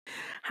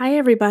Hi,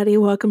 everybody.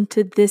 Welcome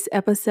to this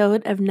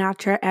episode of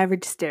Not Your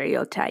Average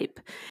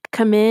Stereotype.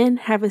 Come in,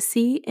 have a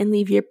seat, and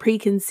leave your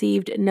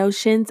preconceived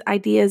notions,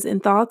 ideas,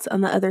 and thoughts on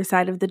the other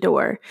side of the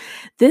door.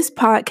 This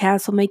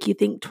podcast will make you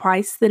think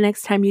twice the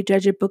next time you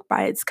judge a book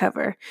by its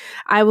cover.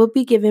 I will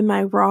be giving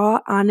my raw,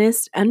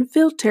 honest,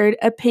 unfiltered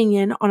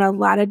opinion on a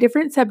lot of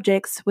different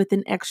subjects with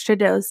an extra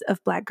dose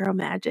of Black Girl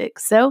Magic.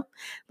 So,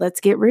 let's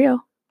get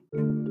real.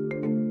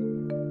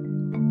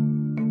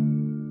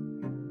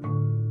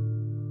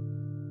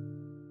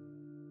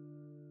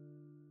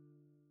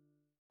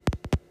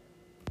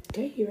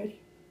 Okay, you ready?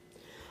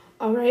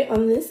 All right,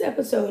 on this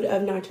episode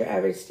of Not Your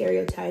Average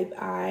Stereotype,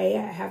 I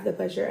have the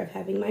pleasure of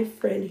having my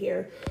friend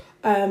here,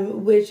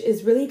 which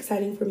is really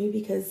exciting for me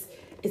because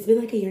it's been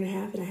like a year and a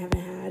half and I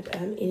haven't had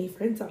any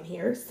friends on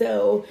here.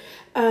 So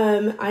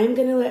I'm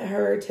going to let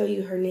her tell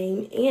you her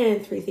name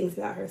and 3 things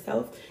about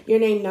herself. Your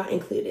name not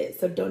included,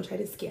 so don't try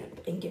to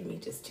skimp and give me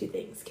just 2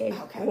 things, okay?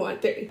 I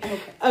want 3.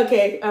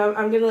 Okay,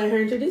 I'm going to let her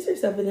introduce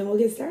herself and then we'll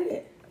get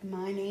started.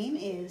 My name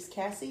is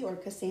Cassie or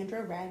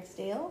Cassandra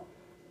Ragsdale.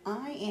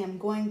 I am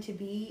going to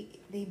be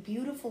the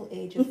beautiful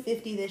age of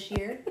 50 this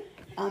year.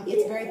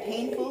 It's very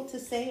painful to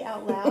say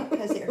out loud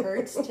because it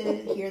hurts to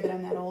hear that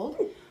I'm that old.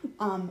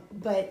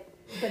 But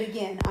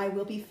again, I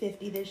will be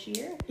 50 this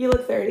year. You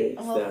look 30.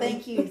 Well, so.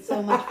 Thank you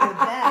so much for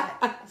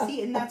that.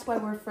 See, and that's why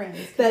we're friends.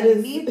 I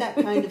need that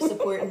kind of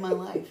support in my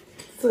life.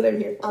 That's what I'm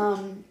here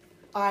for.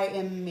 I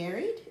am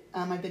married.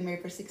 I've been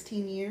married for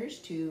 16 years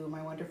to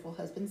my wonderful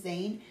husband,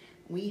 Zane.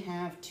 We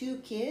have 2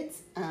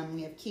 kids.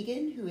 We have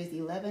Keegan, who is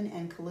 11,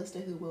 and Callista,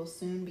 who will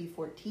soon be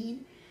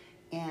 14.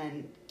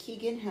 And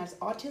Keegan has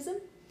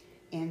autism,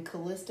 and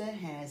Callista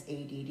has ADD.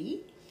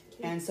 Okay.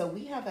 And so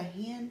we have a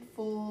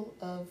handful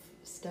of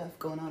stuff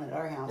going on at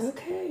our house.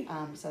 Okay.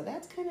 So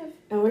that's kind of...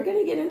 And we're going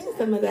to get into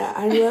some of that.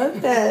 I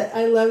love that.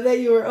 I love that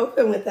you were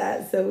open with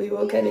that. So we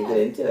will kind of get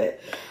into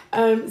it.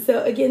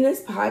 So again,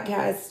 this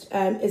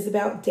podcast is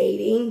about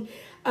dating.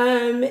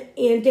 And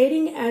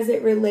dating as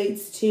it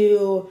relates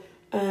to...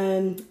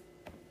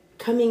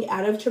 coming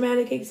out of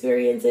traumatic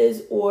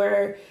experiences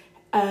or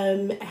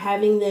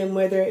having them,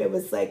 whether it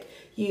was like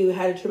you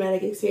had a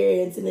traumatic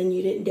experience and then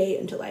you didn't date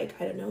until like,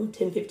 10,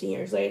 15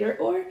 years later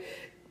or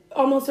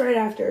almost right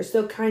after.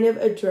 So kind of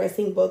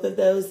addressing both of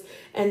those.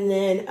 And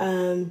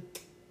then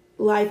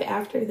life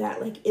after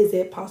that, like, is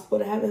it possible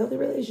to have a healthy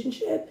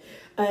relationship?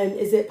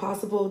 Is it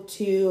possible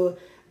to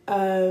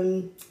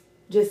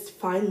just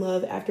find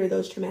love after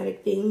those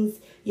traumatic things?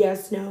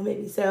 Yes, no,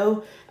 maybe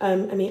so.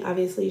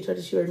 Obviously you told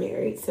us you were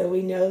married, so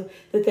we know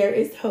that there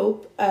is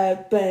hope.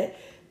 But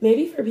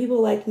maybe for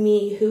people like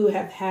me who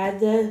have had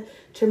the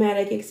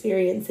traumatic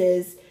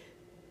experiences,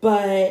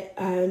 but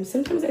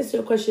sometimes I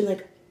still question,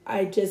 like,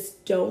 I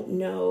just don't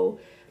know.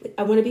 Like,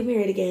 I want to be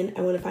married again.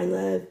 I want to find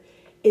love.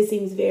 It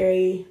seems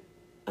very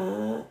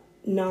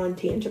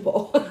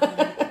non-tangible.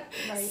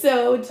 Right.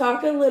 So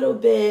talk a little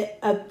bit,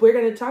 we're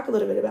going to talk a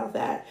little bit about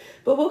that,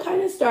 but we'll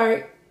kind of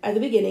start at the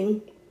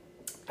beginning.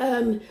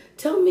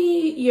 Tell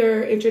me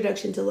your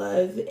introduction to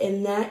love,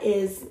 and that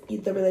is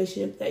the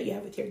relationship that you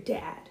have with your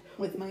dad.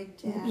 With my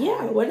dad?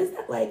 Yeah, what is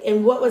that like,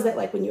 and what was that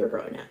like when you were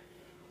growing up?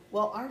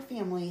 Well, our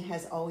family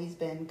has always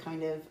been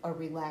kind of a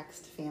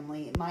relaxed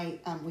family.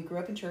 We grew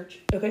up in church.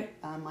 Okay.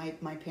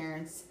 My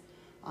parents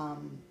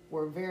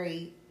were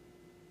very...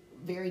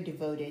 very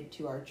devoted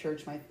to our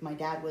church. My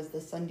dad was the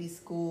Sunday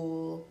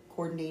school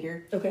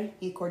coordinator. Okay.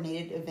 He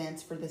coordinated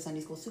events for the Sunday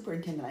school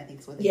superintendent, I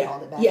think is what they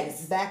called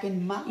it back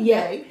in my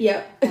day.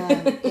 Yeah.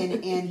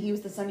 And he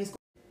was the Sunday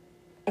school.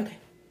 Okay.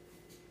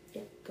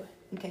 Yeah, go ahead.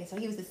 Okay, so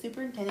he was the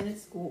superintendent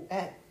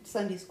at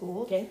Sunday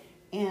school. Okay.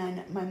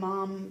 And my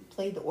mom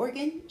played the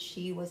organ.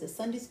 She was a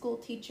Sunday school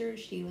teacher.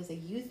 She was a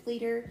youth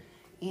leader.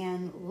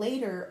 And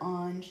later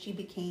on, she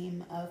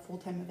became a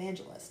full-time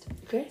evangelist.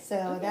 Okay.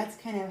 So that's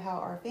kind of how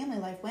our family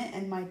life went.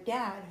 And my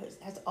dad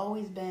has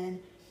always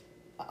been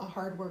a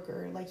hard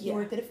worker. Like, he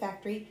worked at a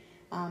factory.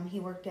 He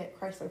worked at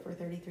Chrysler for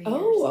 33 years.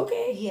 Oh,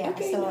 okay. Yeah.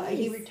 Okay, so nice.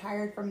 He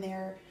retired from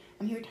there.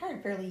 He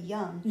retired fairly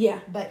young. Yeah.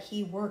 But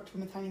he worked from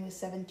the time he was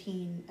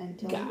 17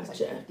 until he was like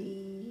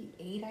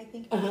 58, I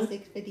think.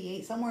 56,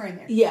 58, somewhere in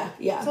there.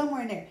 Yeah.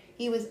 Somewhere in there.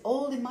 He was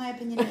old, in my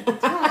opinion, at the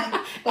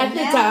time. But at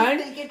the time?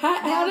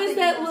 How does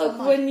that look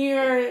when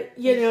you're,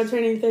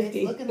 turning 50?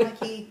 It's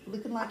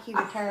looking like he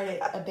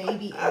retired at a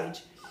baby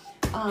age.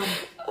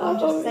 I'm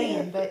just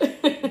saying, but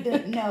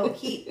no,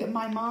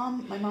 my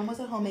mom was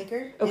a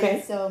homemaker. Okay.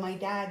 And so my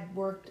dad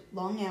worked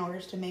long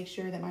hours to make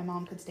sure that my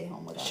mom could stay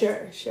home with us.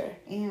 Sure.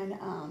 And,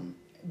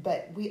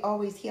 but he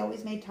always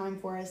made time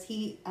for us.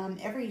 He,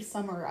 every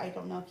summer, I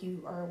don't know if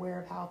you are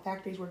aware of how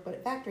factories work, but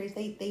at factories,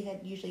 they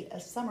had usually a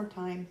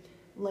summertime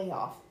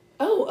layoff.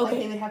 Oh, okay. Like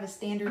they would have a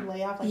standard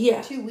layoff.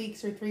 Like for 2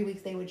 weeks or 3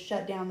 weeks, they would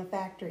shut down the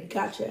factory.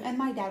 Gotcha. And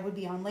my dad would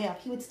be on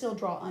layoff. He would still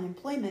draw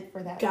unemployment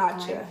for that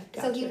Gotcha. time.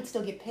 Gotcha. So he would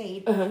still get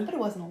paid, but it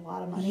wasn't a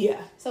lot of money.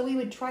 Yeah. So we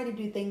would try to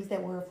do things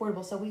that were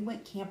affordable. So we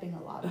went camping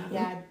a lot. My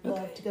dad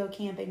loved to go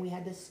camping. We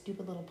had this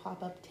stupid little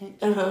pop-up tent.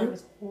 It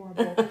was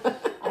horrible.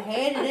 I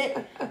hated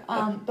it.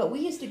 But we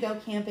used to go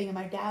camping, and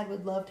my dad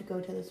would love to go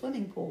to the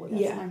swimming pool with us.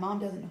 Yeah. My mom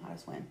doesn't know how to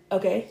swim.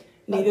 Okay.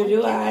 Neither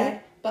do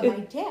I. But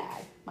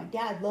my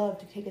dad loved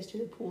to take us to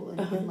the pool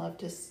and loved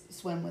to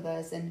swim with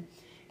us.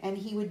 And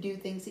he would do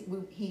things.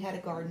 He had a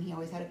garden. He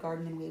always had a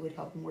garden, and we would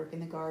help him work in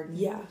the garden.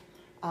 Yeah.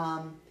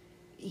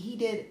 He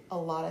did a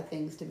lot of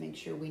things to make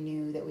sure we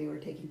knew that we were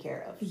taken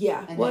care of.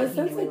 Yeah. And well, it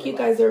sounds like you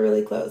guys are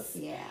really close.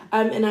 Yeah.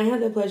 And I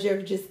had the pleasure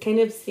of just kind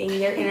of seeing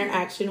their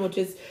interaction, which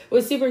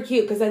was super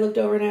cute because I looked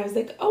over and I was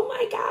like, oh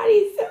my God,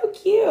 he's so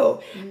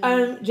cute.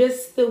 Mm-hmm.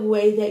 Just the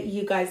way that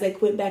you guys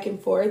like went back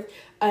and forth.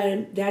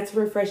 That's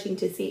refreshing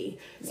to see.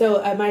 Yeah.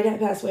 So my dad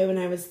passed away when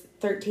I was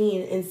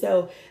 13, and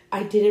so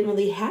I didn't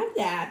really have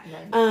that.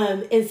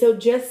 Right. And so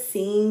just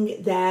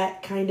seeing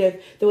that kind of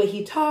the way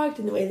he talked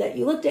and the way that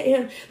you looked at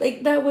him,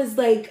 like that was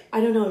like, I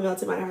don't know, it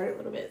melted my heart a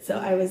little bit. So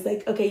I was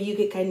like, okay, you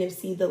could kind of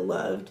see the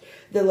love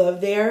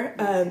there.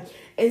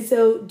 And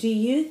so do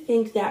you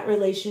think that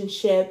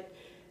relationship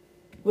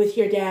with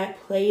your dad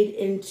played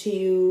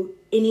into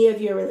any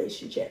of your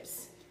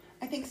relationships?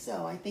 I think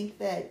so. I think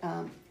that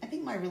I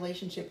think my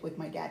relationship with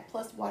my dad,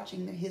 plus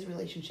watching his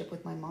relationship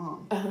with my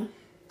mom,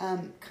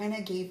 kind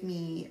of gave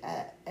me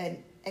an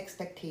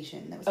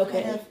expectation that was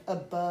kind of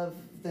above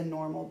the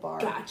normal bar.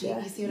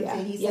 Gotcha. You see what I'm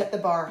saying? He set the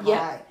bar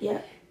high.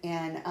 Yeah.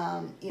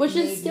 And which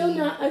is still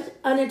not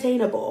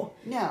unattainable.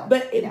 No.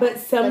 But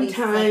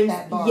sometimes,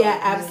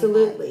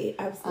 absolutely.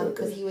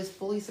 Because he was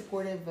fully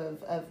supportive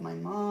of my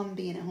mom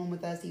being at home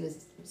with us. He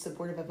was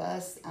supportive of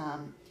us.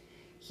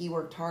 He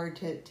worked hard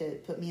to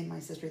put me and my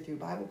sister through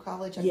Bible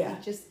college. I mean,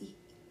 just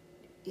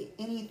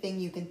anything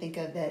you can think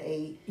of that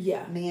a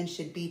man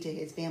should be to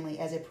his family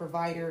as a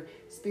provider,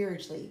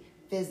 spiritually,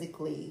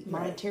 physically,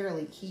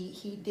 monetarily.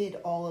 He did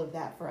all of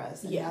that for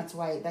us, and that's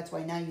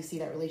why now you see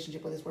that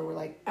relationship with us where we're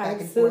like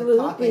back and forth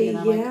talking, and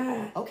I'm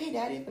like, okay,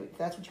 Daddy, if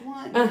that's what you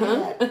want,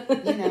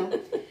 you know.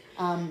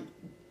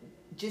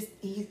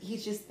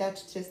 He's just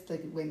that's just the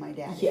way my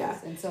dad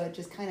is, and so it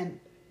just kind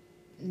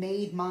of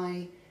made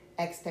my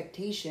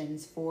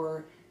expectations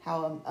for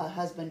how a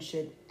husband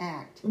should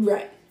act.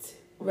 Right.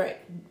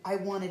 I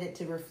wanted it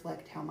to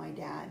reflect how my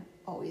dad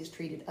always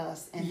treated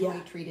us and how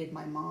he treated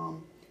my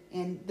mom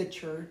and the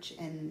church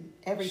and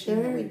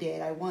everything that we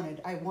did. I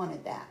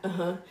wanted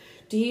that.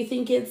 Do you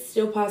think it's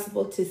still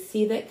possible to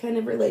see that kind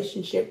of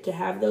relationship, to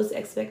have those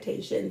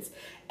expectations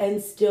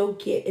and still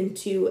get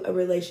into a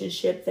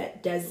relationship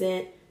that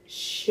doesn't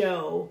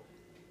show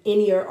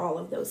any or all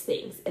of those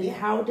things? And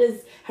how do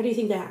you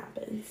think that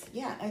happens?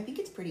 Yeah, I think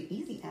it's pretty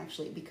easy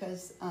actually,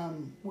 because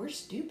we're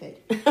stupid.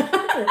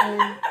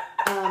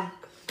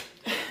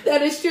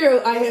 That is true.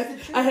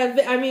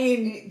 I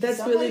mean, that's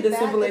really the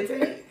simple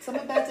answer.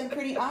 Someone bats some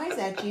pretty eyes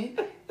at you.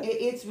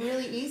 It's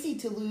really easy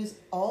to lose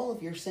all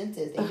of your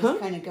senses and just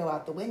kind of go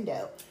out the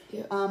window.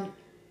 Yeah.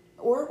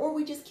 Or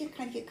we just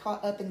kind of get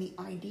caught up in the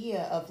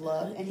idea of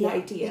love and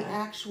the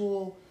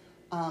actual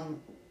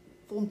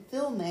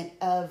fulfillment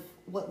of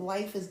what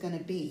life is going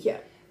to be. Yeah.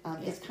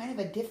 It's kind of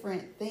a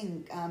different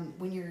thing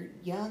when you're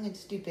young and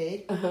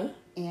stupid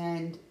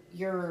and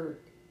you're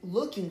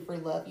looking for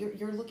love.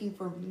 You're looking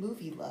for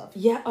movie love.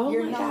 Yeah. Oh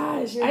my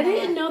gosh. I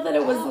didn't know that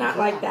it was not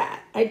like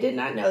that. I did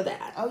not know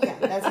that. Oh yeah.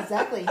 That's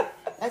exactly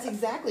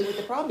what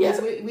the problem is.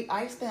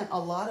 I spent a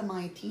lot of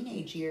my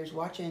teenage years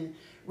watching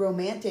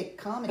romantic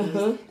comedies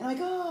and I'm like,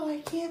 oh,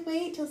 I can't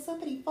wait till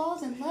somebody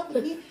falls in love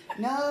with me.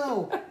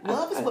 No,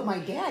 love is what my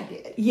dad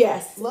did.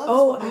 Yes. Love is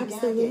what my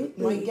absolutely. dad did.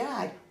 My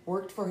dad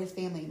worked for his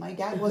family. My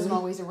dad wasn't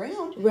always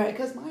around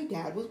because my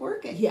dad was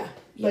working. Yeah.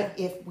 But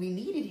if we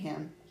needed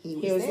him, he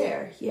was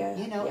there. Yeah.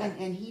 You know,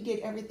 and he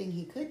did everything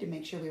he could to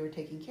make sure we were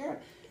taken care of.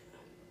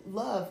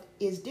 Love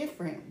is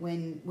different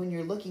when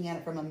you're looking at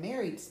it from a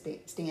married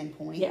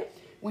standpoint. Yeah.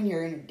 When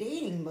you're in a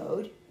dating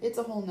mode, it's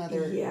a whole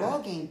nother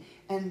ball game.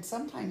 And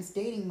sometimes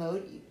dating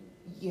mode,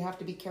 you have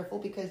to be careful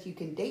because you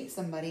can date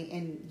somebody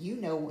and you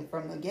know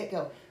from the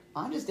get-go,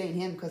 I'm just dating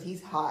him because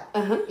he's hot.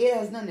 It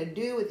has nothing to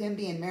do with him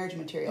being marriage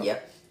material.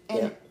 Yep.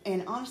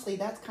 And honestly,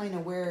 that's kind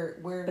of where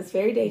it's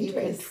very dangerous.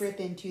 You can trip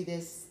into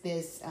this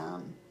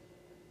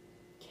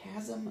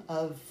chasm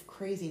of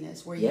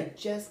craziness where you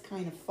just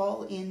kind of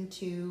fall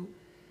into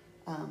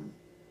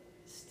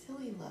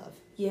silly love.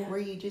 Yeah. Where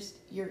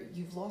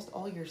you've lost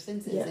all your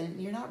senses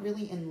and you're not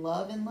really in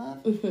love.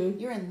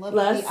 You're in love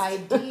with the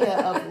idea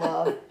of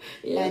love.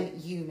 And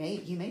you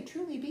may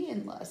truly be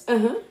in lust.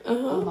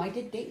 I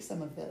did date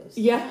some of those.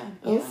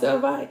 So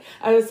have I.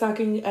 I was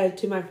talking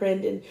to my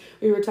friend and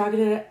we were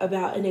talking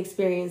about an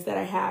experience that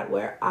I had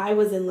where I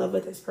was in love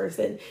with this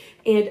person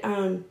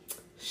and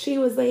she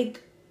was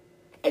like,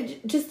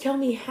 just tell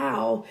me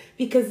how,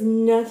 because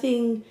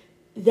nothing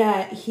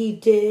that he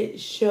did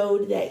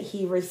showed that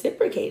he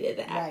reciprocated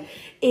that. Right.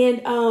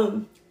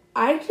 And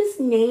I just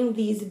named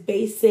these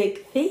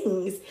basic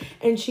things.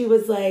 And she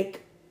was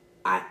like,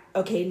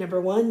 okay, number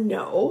one,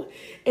 no.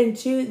 And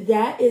two,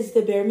 that is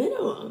the bare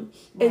minimum.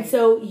 Right. And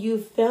so you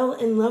fell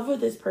in love with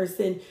this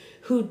person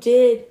who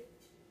did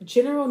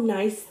general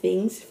nice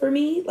things for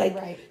me. Like,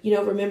 right.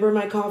 Remember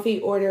my coffee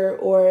order,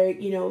 or,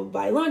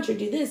 buy lunch or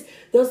do this.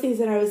 Those things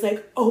that I was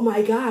like, oh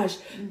my gosh,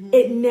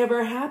 it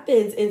never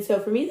happens. And so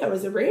for me, that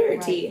was a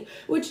rarity, right.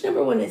 Which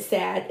number one is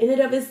sad in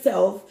and of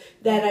itself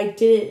that I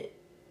didn't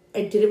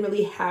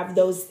really have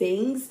those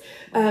things.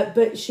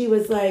 But she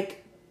was like,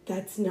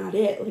 that's not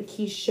it. Like,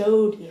 he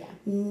showed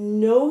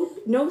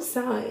no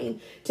sign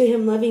to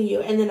him loving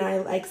you. And then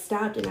I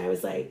stopped and I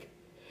was like,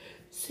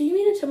 so you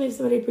mean to tell me if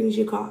somebody brings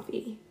you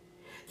coffee,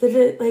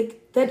 that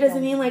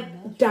doesn't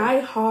mean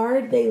die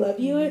hard they love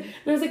you? And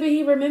I was like, but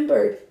he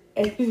remembered.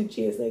 And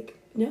she was like,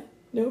 no.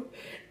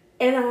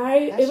 And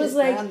it was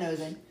like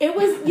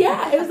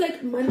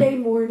Monday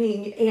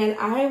morning, and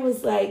I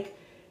was like,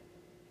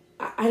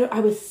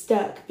 I was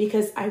stuck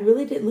because I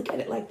really didn't look at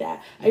it like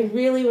that. I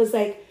really was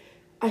like,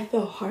 I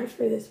felt hard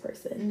for this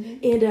person.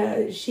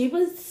 And she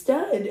was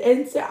stunned.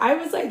 And so I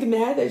was like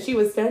mad that she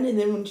was stunned. And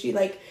then when she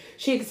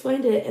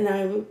explained it,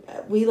 and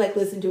we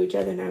listened to each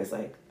other, and I was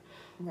like,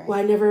 right. Well,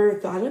 I never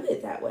thought of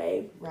it that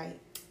way. Right.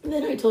 And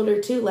then I told her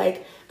too,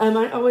 I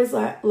always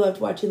loved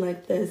watching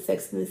the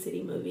Sex and the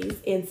City movies.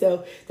 And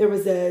so there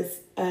was a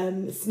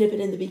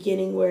snippet in the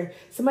beginning where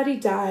somebody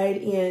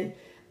died, and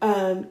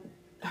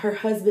her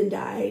husband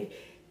died.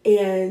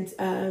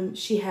 And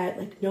she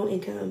had no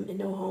income and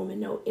no home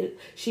and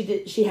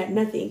she had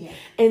nothing. Yeah.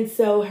 And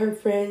so her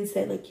friend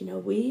said,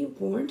 we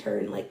warned her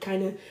and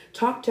kind of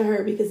talked to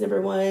her because number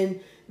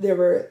one, there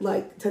were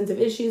tons of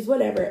issues,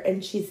 whatever.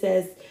 And she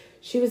says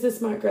she was a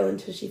smart girl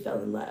until she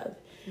fell in love.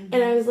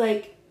 And I was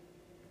like,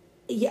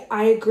 yeah,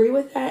 I agree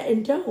with that.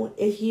 And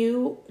if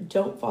you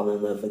don't fall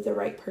in love with the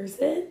right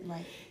person,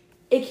 right,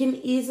 it can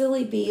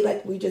easily be,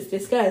 like we just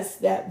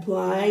discussed, that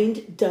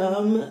blind,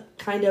 dumb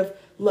kind of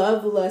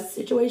love-lust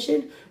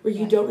situation where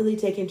you don't really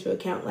take into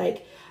account,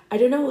 I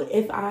don't know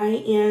if I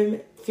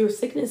am through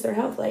sickness or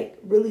health,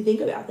 really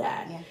think about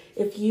that. Yeah.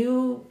 If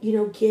you,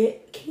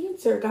 get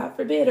cancer, God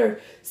forbid, or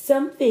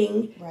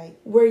something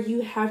where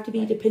you have to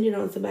be dependent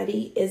on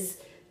somebody, is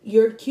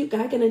your cute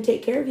guy going to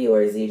take care of you,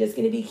 or is he just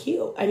going to be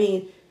cute? I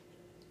mean,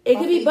 it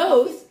could be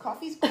both.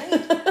 Coffee's great.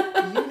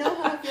 You know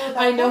how I feel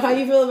about I know coffee. How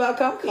you feel about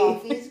coffee.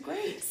 Coffee is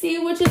great. See,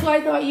 which is why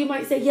I thought you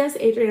might say, yes,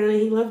 Adriana,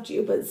 he loved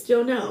you, but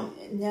still no.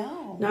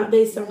 No. Not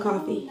based on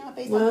coffee. Not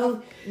based on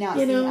coffee.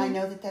 Now, I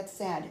know that's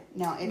sad.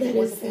 Now, if it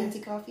was a fancy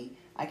coffee,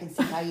 I can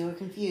see how you were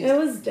confused. It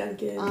was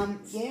Dunkin'.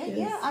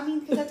 Yeah. I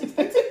mean, because that's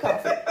expensive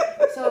coffee.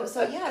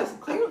 So yeah,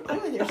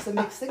 clearly there's some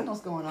mixed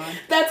signals going on.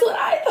 That's what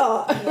I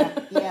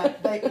thought. Yeah.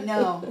 But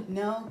no.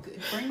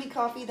 Bring me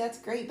coffee. That's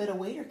great, but a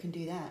waiter can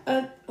do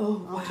that.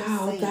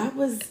 Wow, that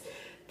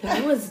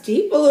was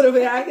deep a little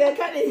bit. That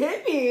kind of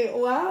hit me.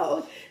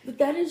 Wow, but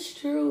that is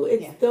true.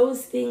 It's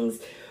those things,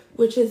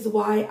 which is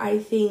why I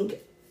think,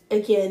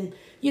 again,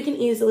 you can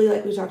easily,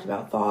 like we talked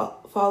about,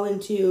 fall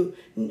into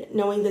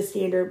knowing the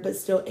standard, but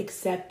still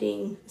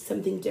accepting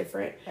something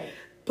different. Right.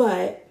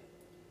 But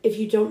if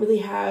you don't really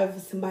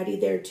have somebody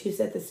there to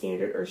set the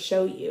standard or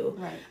show you,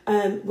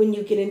 when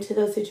you get into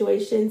those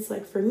situations,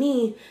 like for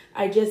me,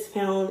 I just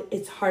found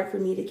it's hard for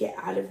me to get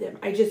out of them.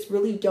 I just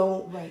really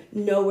don't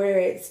know where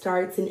it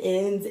starts and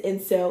ends.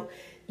 And so,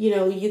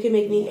 you can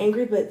make me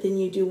angry, but then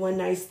you do one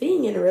nice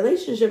thing in a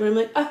relationship, and I'm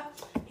like,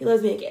 he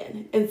loves me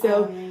again. And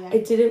so I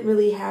didn't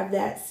really have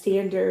that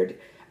standard,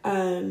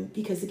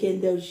 because again,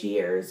 those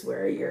years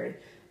where you're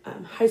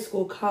in high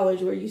school,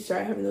 college, where you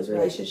start having those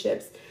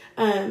relationships,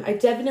 I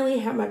definitely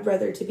have my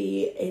brother to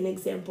be an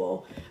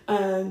example.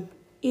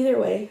 Either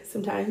way,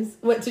 sometimes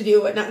what to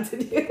do, what not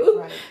to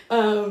do.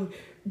 Right.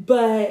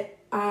 But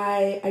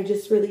I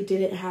just really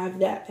didn't have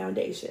that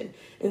foundation.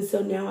 And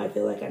so now I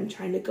feel like I'm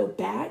trying to go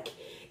back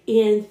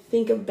and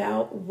think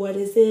about, what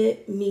does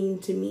it mean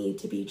to me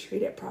to be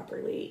treated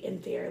properly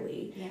and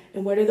fairly? Yeah.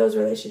 And what are those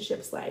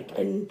relationships like?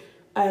 And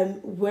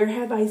where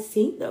have I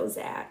seen those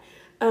at?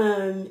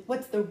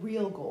 What's the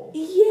real goal?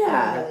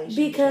 Yeah,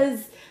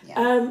 because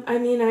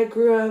I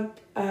grew up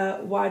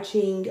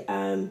watching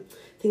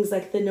things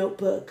like The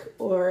Notebook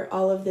or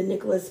all of the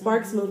Nicholas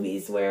Sparks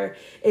movies where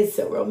it's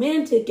so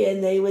romantic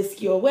and they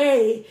whisk you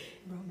away.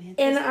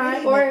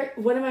 Or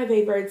one of my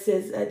favorites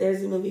is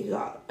there's a movie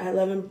called I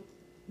Love and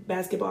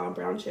Basketball and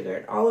Brown Sugar,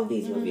 and all of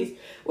these movies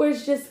where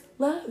it's just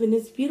love and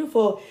it's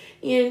beautiful,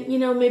 and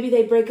maybe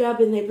they break up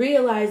and they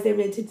realize they're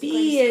meant to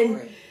be, and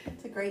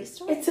it's a great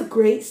story. It's a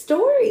great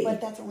story,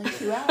 but that's only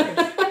 2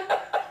 hours.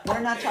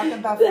 We're not talking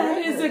about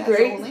forever. That is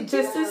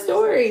a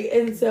story.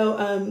 And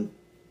so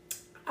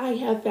I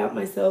have found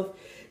myself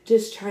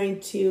just trying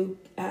to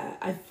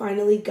I've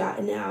finally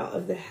gotten out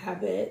of the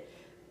habit,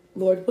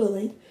 Lord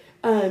willing,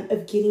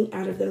 of getting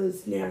out of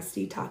those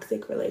nasty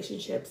toxic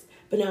relationships,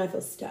 but now I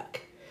feel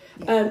stuck.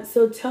 Yeah.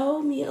 So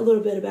tell me a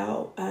little bit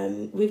about,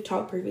 we've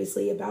talked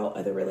previously about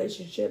other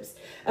relationships,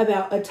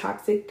 about a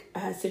toxic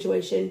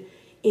situation,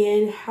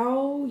 and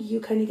how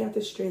you kind of got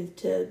the strength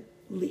to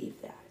leave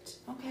that.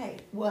 that? Okay,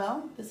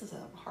 well, this is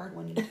a hard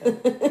one.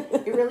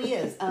 It really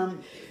is.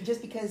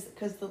 Just because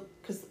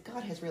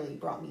God has really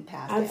brought me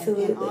past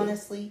Absolutely. it. And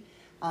honestly,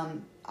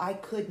 I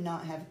could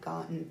not have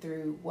gotten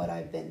through what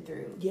I've been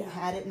through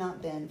had it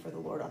not been for the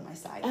Lord on my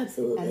side.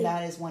 Absolutely. And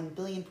that is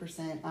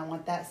 1,000,000,000%. I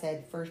want that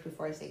said first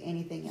before I say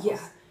anything else. Yeah,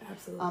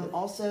 absolutely.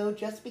 Also,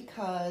 just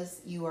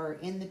because you are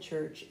in the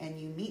church and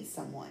you meet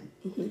someone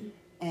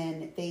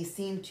and they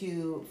seem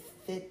to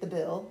fit the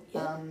bill,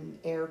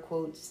 air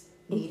quotes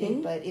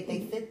needed, but if they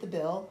fit the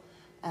bill,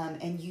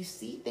 and you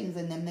see things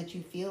in them that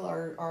you feel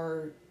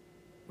are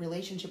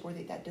relationship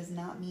worthy, that does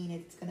not mean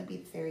it's going to be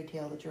the fairy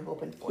tale that you're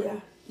hoping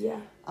for.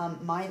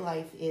 My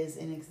life is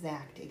an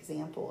exact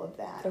example of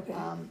that. Okay.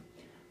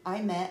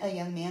 I met a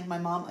young man. My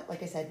mom,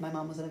 like I said, my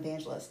mom was an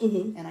evangelist,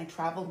 and I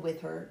traveled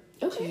with her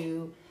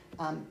to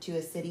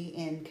a city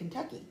in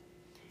Kentucky.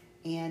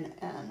 And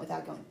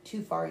without going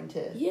too far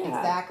into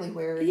exactly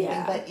where or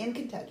anything, but in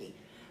Kentucky.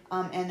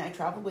 And I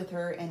traveled with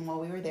her, and while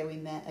we were there, we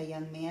met a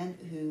young man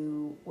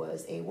who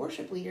was a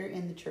worship leader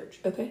in the church.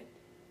 Okay.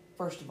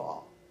 First of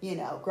all,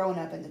 growing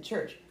up in the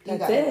church, you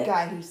got a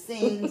guy who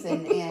sings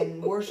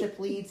and worship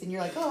leads, and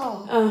you're like,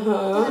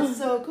 that's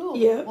so cool.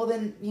 Yeah. Well,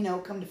 then,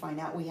 come to find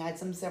out, we had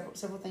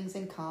several things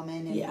in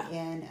common,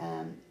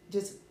 and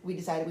just we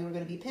decided we were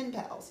going to be pen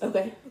pals.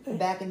 Okay.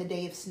 Back in the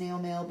day of snail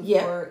mail,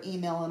 before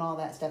email and all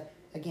that stuff.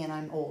 Again,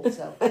 I'm old,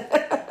 so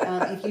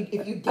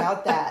if you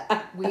doubt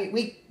that,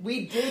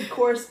 we did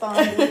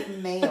correspond with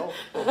mail,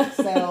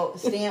 so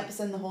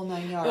stamps and the whole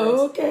 9 yards.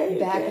 Okay.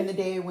 Back in the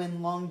day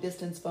when long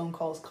distance phone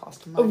calls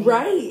cost money,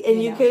 right?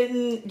 And you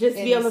couldn't just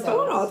be on the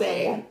phone all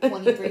day.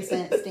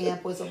 23-cent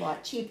stamp was a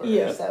lot cheaper.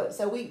 Yeah.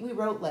 So we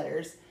wrote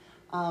letters,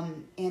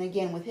 and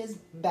again with his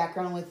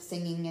background with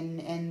singing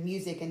and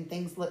music and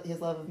things,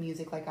 his love of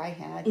music like I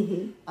had,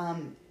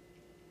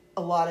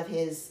 a lot of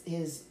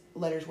his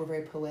letters were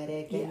very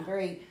poetic and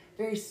very,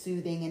 very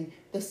soothing, and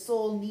the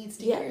soul needs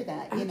to hear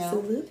that,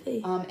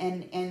 Absolutely.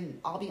 And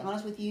I'll be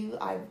honest with you,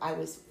 I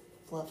was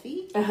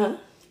fluffy, and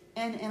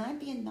I'm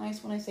being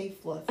nice when I say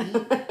fluffy.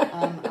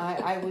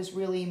 I was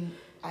really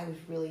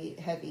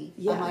heavy.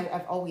 I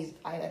had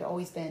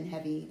always been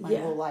heavy my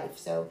whole life.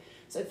 So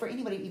for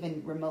anybody to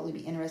even remotely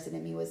be interested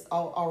in me was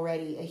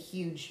already a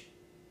huge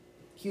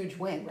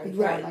win right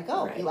there. I'm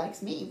like, he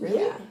likes me,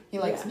 really? He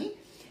likes me.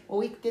 Well,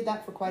 we did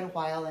that for quite a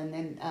while, and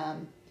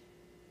then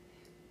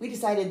we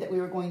decided that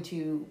we were going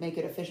to make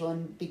it official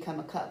and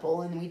become a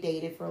couple, and we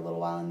dated for a little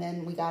while, and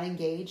then we got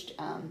engaged.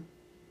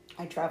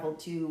 I traveled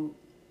to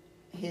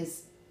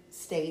his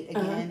state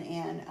again,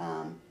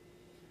 and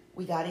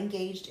we got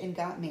engaged and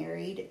got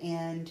married,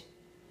 and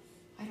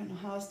I don't know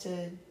how else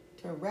to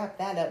wrap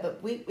that up, but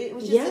it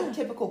was just a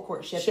typical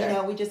courtship.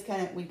 Sure. We just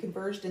we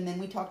conversed, and then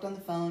we talked on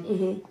the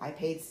phone. I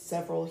paid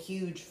several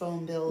huge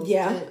phone bills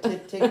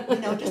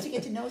to just to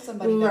get to know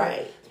somebody better.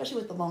 Right. Especially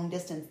with the long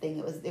distance thing,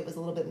 it was a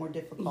little bit more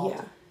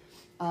difficult.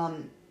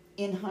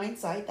 In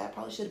hindsight, that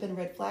probably should have been a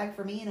red flag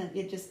for me, and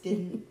it just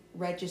didn't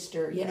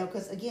register.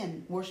 Because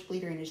again, worship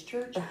leader in his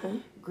church,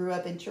 grew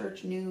up in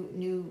church,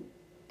 knew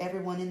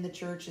everyone in the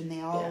church, and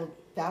they all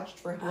vouched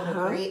for what a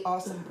great,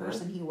 awesome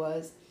person he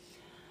was.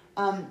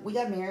 We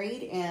got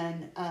married,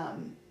 and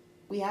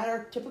we had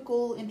our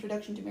typical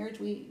introduction to marriage.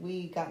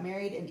 We got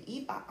married, and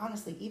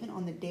honestly, even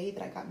on the day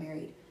that I got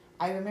married,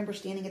 I remember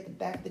standing at the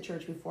back of the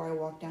church before I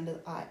walked down the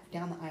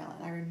aisle,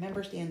 and I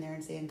remember standing there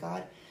and saying,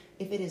 God,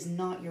 if it is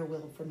not your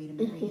will for me to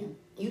marry him,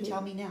 you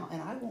tell me now,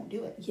 and I won't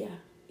do it.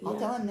 I'll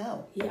tell him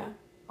no.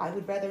 I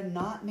would rather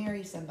not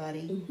marry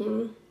somebody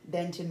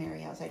than to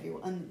marry outside your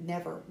will. And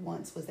never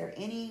once was there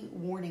any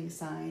warning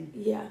sign.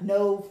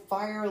 No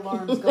fire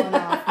alarms going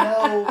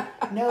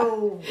off.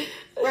 No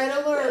red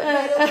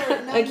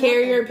alert. No, a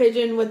carrier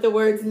pigeon with the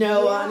words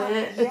no on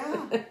it.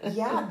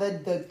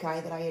 The guy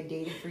that I had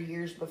dated for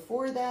years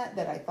before that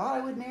I thought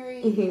I would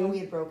marry, we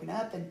had broken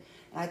up, and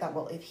I thought,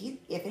 well, if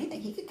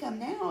anything, he could come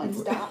now and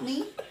stop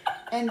me,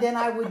 and then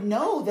I would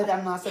know that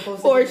I'm not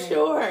supposed to. For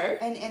sure.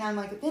 And I'm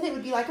like, then it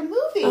would be like a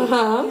movie.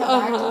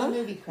 Back to the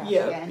movie crap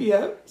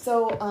again.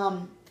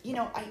 So,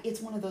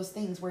 it's one of those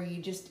things where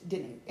you just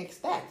didn't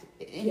expect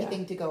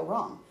anything to go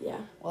wrong.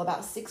 Well,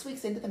 about 6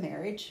 weeks into the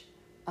marriage,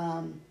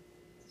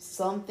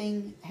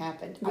 something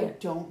happened. I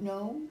don't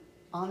know.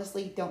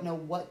 Honestly, don't know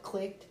what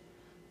clicked.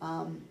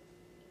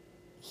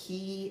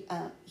 He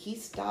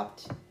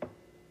stopped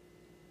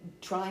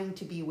trying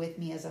to be with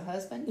me as a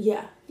husband.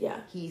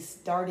 He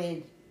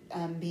started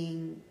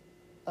being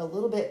a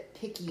little bit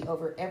picky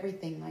over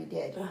everything I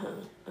did.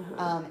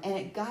 And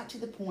it got to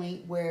the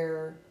point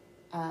where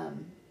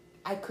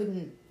I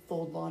couldn't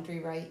fold laundry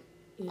right.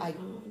 I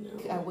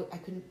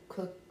couldn't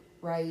cook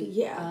right.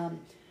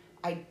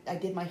 I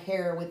did my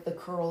hair with the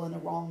curl in the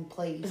wrong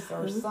place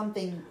or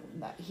something.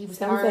 He was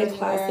tired of me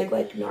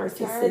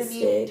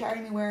narcissistic. Tired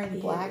of me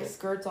wearing black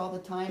skirts all the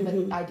time,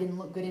 but I didn't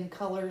look good in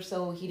color,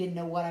 so he didn't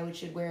know what I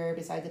should wear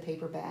besides a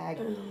paper bag,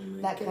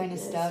 kind of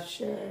stuff.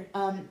 Sure.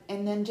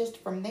 And then just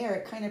from there,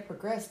 it kind of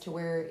progressed to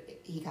where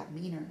he got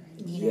meaner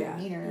and meaner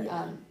and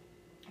meaner.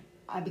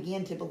 I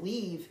began to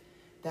believe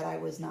that I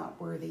was not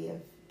worthy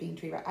of being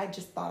treated right. I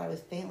just thought I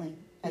was failing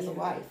as a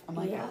wife. I'm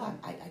like, oh,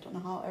 I don't know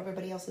how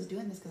everybody else is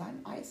doing this because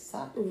I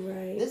suck.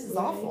 Right. This is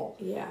awful.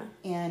 Yeah.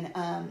 And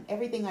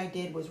everything I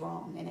did was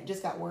wrong, and it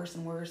just got worse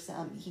and worse.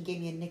 He gave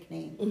me a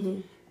nickname.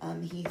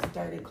 Mm-hmm. He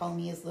started calling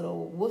me his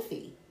little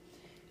woofie,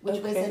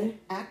 which was an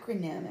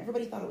acronym.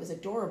 Everybody thought it was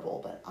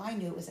adorable, but I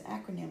knew it was an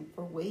acronym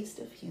for waste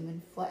of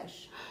human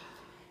flesh.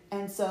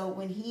 And so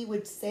when he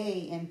would say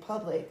in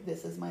public,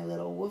 "This is my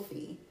little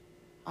woofie,"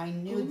 I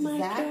knew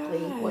exactly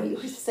what he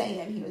was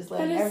saying. He was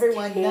letting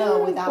everyone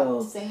know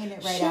without saying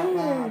it right out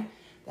loud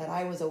that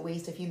I was a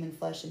waste of human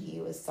flesh and he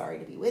was sorry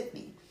to be with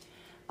me.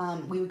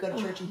 We would go to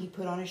church and he'd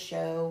put on a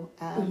show.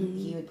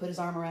 He would put his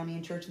arm around me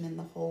in church, and then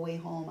the whole way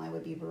home I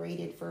would be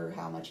berated for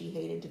how much he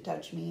hated to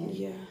touch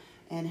me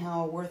and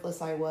how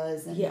worthless I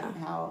was and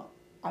how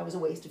I was a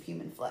waste of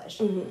human flesh.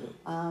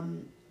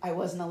 I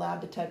wasn't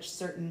allowed to touch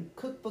certain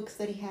cookbooks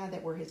that he had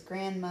that were his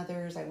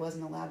grandmother's. I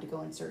wasn't allowed to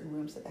go in certain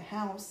rooms of the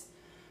house.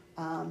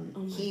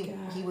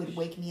 He would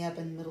wake me up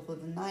in the middle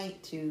of the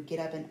night to get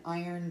up and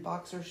iron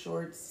boxer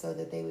shorts so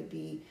that they would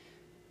be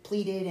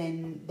pleated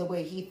and the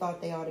way he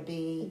thought they ought to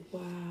be.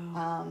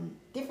 Wow.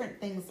 Different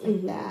things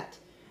like that.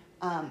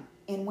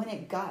 And when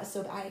it got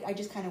so, I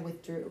just kind of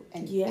withdrew.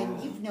 And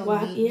you've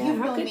known me. You've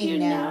known me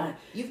now.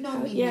 You've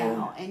known me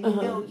now, and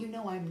you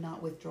know I'm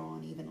not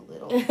withdrawn even a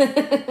little.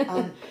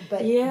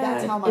 But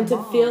that's how my mom. And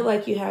to feel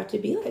like you have to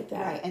be like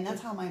that, right? And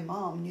that's how my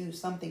mom knew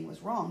something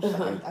was wrong. She's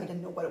like, I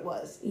didn't know what it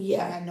was.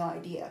 Yeah, I had no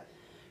idea.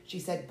 She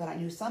said, but I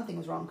knew something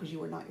was wrong because you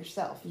were not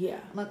yourself. Yeah.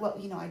 I'm like, well,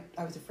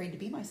 I was afraid to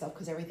be myself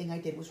because everything I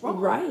did was wrong.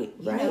 Right.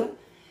 You know?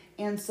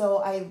 And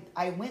so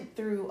I went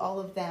through all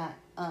of that.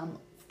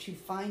 To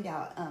find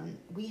out,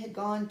 we had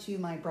gone to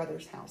my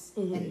brother's house.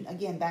 And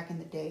again, back in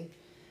the day,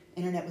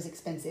 internet was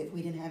expensive.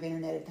 We didn't have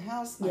internet at the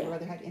house. My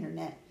brother had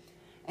internet.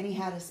 And he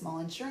had a small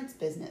insurance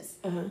business.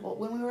 Well,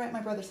 when we were at my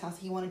brother's house,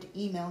 he wanted to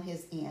email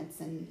his aunts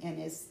and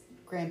his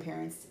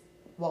grandparents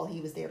while he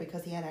was there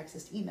because he had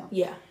access to email.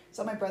 Yeah.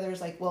 So my brother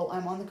was like, well,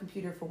 I'm on the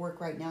computer for work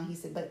right now. He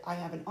said, but I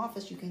have an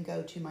office. You can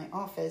go to my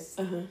office.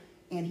 And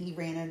he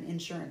ran an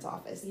insurance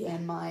office. Yeah.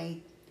 And my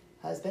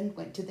husband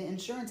went to the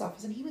insurance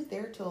office, and he was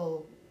there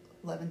till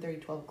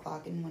 11:30, 12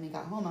 o'clock, and when he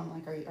got home, I'm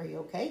like, are you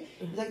okay?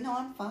 He's like, no,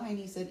 I'm fine.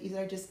 He said,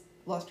 I just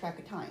lost track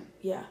of time.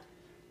 Yeah.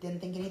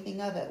 Didn't think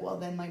anything of it. Well,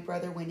 then my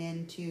brother went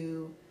in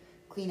to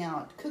clean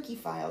out cookie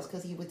files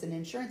because he was an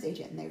insurance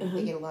agent, and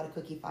they get a lot of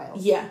cookie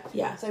files. Yeah,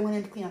 yeah. So I went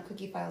in to clean out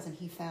cookie files, and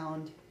he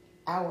found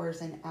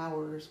hours and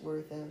hours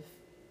worth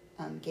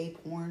of gay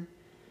porn.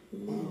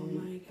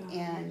 My God.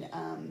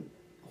 And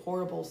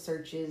horrible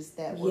searches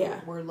that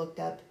were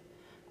looked up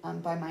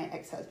by my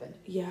ex-husband.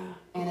 Yeah.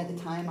 And at the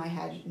time, I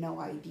had no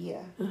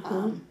idea.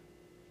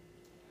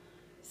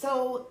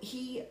 So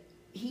he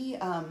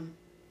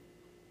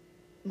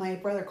my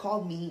brother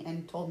called me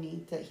and told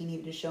me that he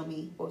needed to show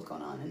me what was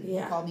going on. And he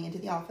called me into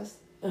the office.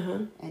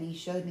 And he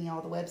showed me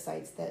all the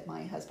websites that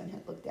my husband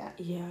had looked at.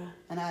 Yeah.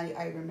 And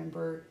I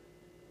remember...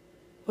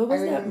 What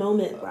was that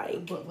moment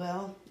like?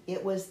 Well,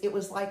 it was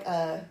like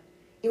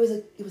it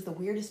was the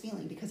weirdest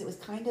feeling because it was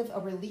kind of a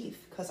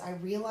relief because I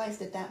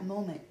realized at that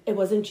moment it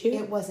wasn't you.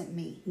 It wasn't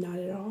me. Not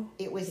at all.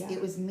 It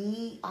was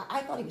me.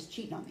 I thought he was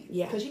cheating on me.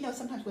 Yeah. Because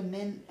sometimes when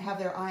men have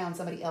their eye on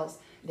somebody else,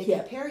 they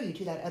compare you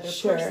to that other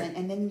person,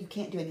 and then you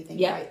can't do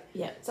anything right.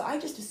 Yeah. So I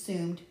just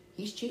assumed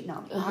he's cheating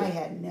on me. I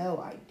had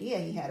no idea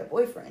he had a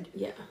boyfriend.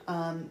 Yeah.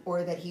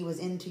 Or that he was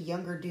into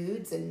younger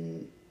dudes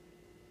and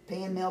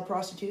paying male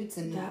prostitutes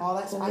and all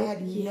that stuff. I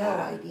had no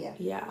idea.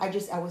 Yeah. I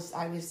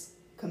was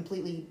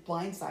completely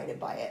blindsided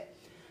by it.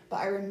 But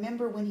I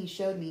remember when he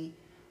showed me,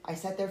 I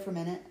sat there for a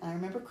minute, and I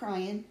remember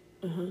crying.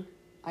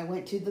 I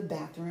went to the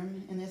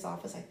bathroom in his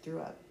office. I threw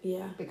up.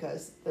 Yeah.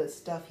 Because the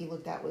stuff he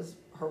looked at was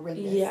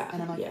horrendous. Yeah.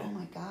 And I'm like, oh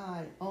my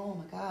God, oh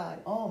my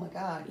God, oh my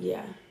God.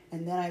 Yeah.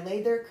 And then I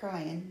laid there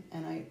crying,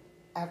 and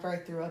after I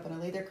threw up, and I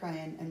laid there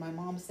crying, and my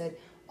mom said,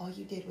 all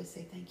you did was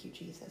say, thank you,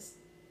 Jesus.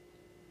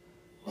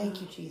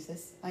 Thank you,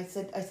 Jesus. I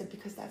said,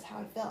 because that's how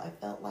I felt.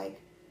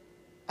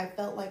 I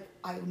felt like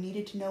I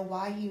needed to know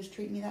why he was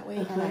treating me that way,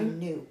 and I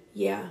knew.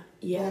 Yeah,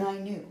 yeah. And I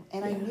knew.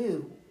 And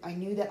I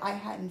knew that I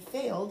hadn't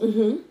failed,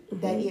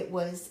 that it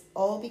was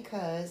all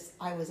because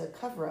I was a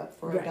cover-up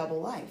for a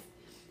double life.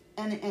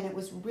 And it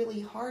was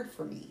really hard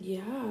for me.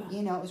 Yeah.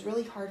 It was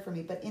really hard for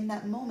me. But in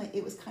that moment,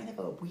 it was kind of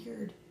a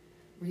weird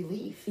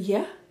relief.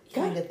 Yeah.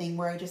 Kind of thing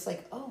where I just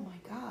like, oh my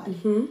God.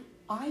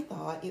 I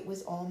thought it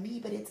was all me,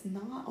 but it's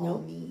not all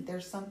me.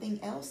 There's something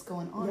else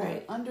going on.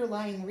 Right.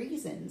 Underlying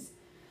reasons.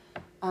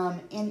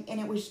 And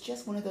it was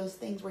just one of those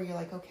things where you're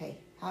like, okay,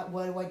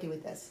 what do I do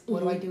with this? What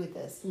do I do with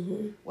this?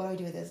 What do I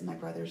do with this? And my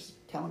brother's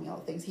telling me all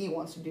the things he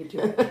wants to do to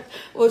it.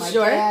 Well, my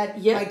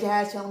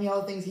dad's telling me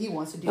all the things he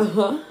wants to do.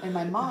 And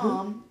my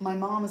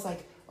mom is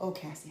like, oh,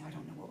 Cassie, I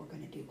don't know what we're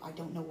going to do. I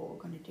don't know what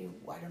we're going to do.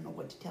 I don't know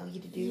what to tell you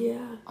to do.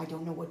 Yeah. I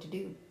don't know what to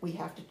do. We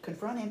have to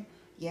confront him.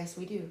 Yes,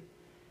 we do.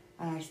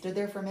 And I stood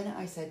there for a minute.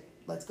 I said,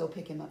 let's go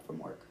pick him up from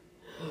work.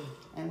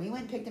 And we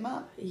went and picked him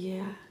up.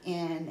 Yeah.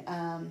 And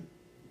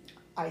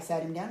I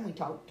sat him down. We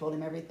told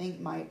him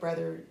everything. My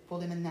brother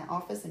pulled him in that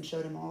office and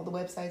showed him all the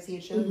websites he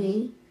had showed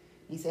me.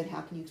 He said, how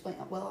can you explain?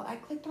 Well, I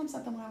clicked on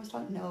something when I was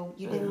talking. No,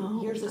 you didn't. Oh,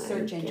 here's a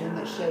search engine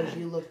that shows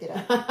you looked it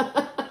up.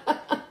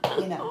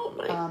 Oh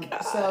my God.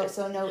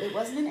 So no, it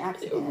wasn't an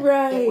accident.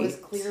 Right. It was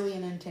clearly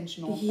an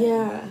intentional thing.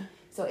 Yeah.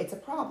 So it's a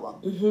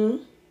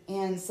problem.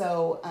 And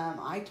so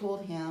I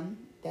told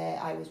him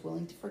that I was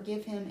willing to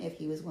forgive him if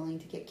he was willing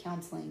to get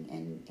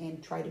counseling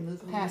and try to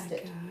move past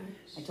it.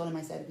 Gosh. I told him,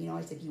 I said, you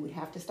would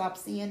have to stop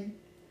seeing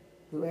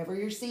whoever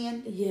you're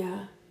seeing.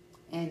 Yeah.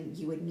 And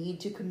you would need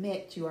to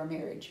commit to our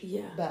marriage.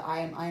 Yeah. But I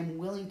am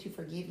willing to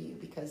forgive you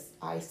because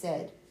I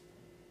said,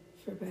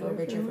 for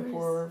richer, for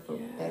poorer, for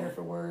better,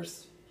 for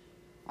worse.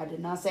 I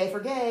did not say for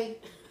gay.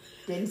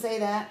 Didn't say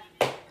that.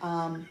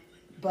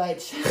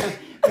 But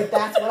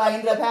that's what I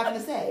ended up having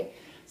to say.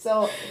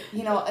 So,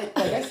 like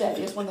I said,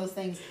 it's one of those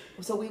things.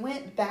 So we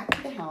went back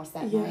to the house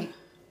that night,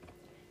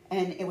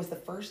 and it was the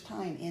first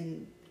time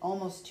in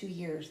almost 2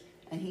 years,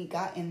 and he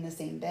got in the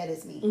same bed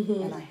as me,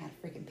 and I had a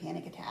freaking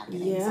panic attack, an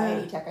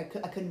anxiety attack. I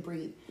couldn't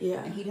breathe.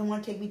 Yeah. And he didn't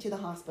want to take me to the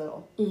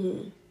hospital.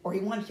 Or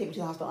he wanted to take me to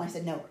the hospital. And I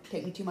said, no,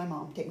 take me to my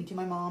mom. Take me to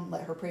my mom.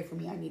 Let her pray for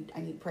me. I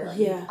need prayer.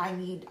 Yeah. I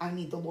need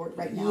the Lord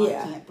right now.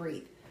 Yeah. I can't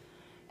breathe.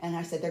 And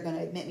I said, they're going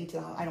to admit me to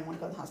the hospital. I don't want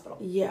to go to the hospital.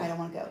 Yeah. I don't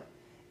want to go.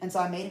 And so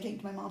I made him take me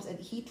to my mom's, and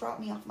he dropped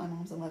me off at my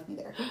mom's and left me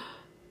there.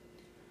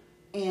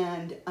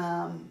 And,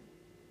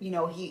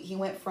 he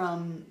went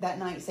from that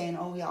night saying,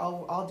 oh yeah,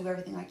 I'll do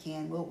everything I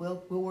can.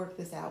 We'll work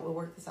this out. We'll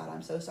work this out.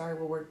 I'm so sorry.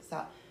 We'll work this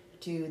out.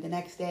 To the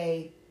next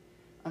day,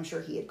 I'm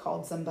sure he had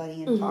called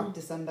somebody and talked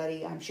to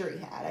somebody. I'm sure he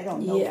had. I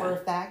don't know for a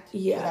fact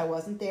that I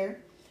wasn't there.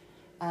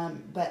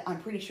 But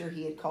I'm pretty sure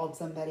he had called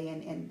somebody,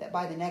 and that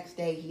by the next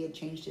day he had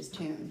changed his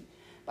tune.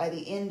 By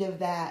the end of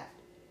that,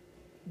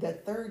 the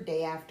third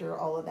day after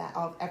all of that,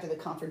 after the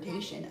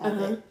confrontation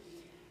of it,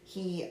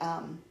 he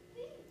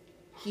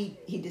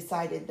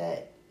decided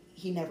that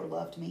he never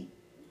loved me,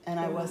 and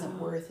I wasn't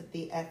worth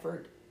the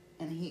effort.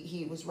 And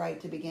he was right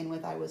to begin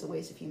with. I was a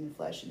waste of human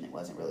flesh, and it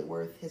wasn't really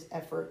worth his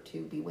effort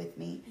to be with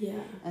me.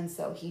 Yeah. And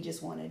so he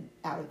just wanted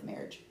out of the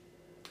marriage.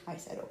 I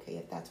said, okay,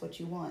 if that's what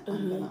you want,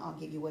 I'll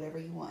give you whatever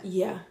you want.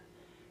 Yeah.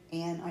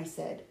 And I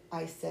said,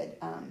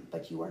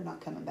 but you are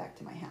not coming back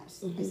to my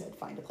house. I said,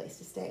 find a place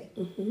to stay.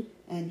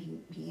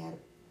 And he had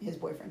his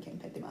boyfriend came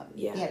and picked him up.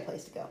 Yeah. He had a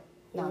place to go.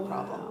 Not a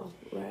problem.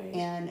 Right.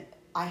 And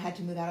I had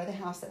to move out of the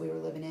house that we were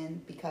living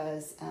in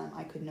because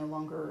I could no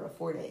longer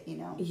afford it,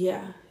 Yeah,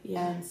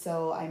 yeah. And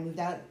so I moved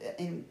out.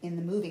 In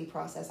the moving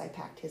process, I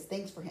packed his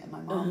things for him.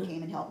 My mom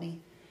came and helped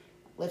me,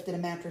 lifted a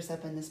mattress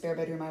up in the spare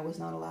bedroom I was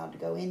not allowed to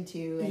go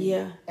into,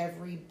 and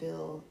every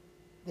bill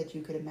that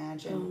you could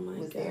imagine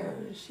was there.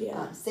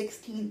 Yeah.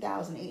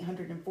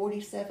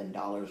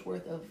 $16,847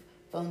 worth of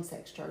phone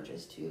sex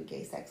charges to a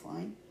gay sex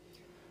line.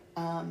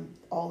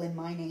 All in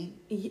my name.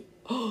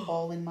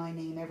 All in my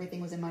name.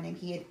 Everything was in my name.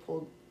 He had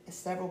pulled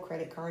several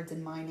credit cards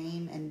in my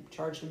name and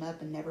charged them up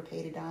and never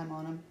paid a dime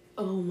on them.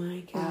 Oh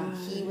my God.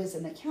 He was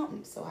an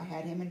accountant, so I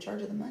had him in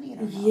charge of the money in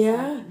our house.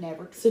 Yeah.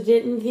 So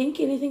didn't think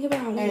anything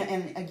about it.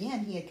 And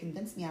again, he had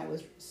convinced me I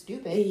was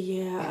stupid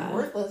and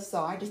worthless,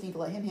 so I just need to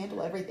let him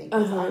handle everything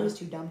because I was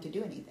too dumb to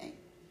do anything.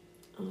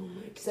 Oh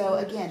my God. So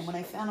again, when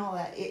I found all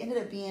that, it ended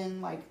up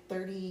being like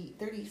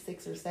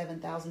 $36,000 or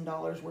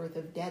 $7,000 worth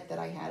of debt that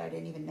I had. I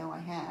didn't even know I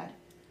had.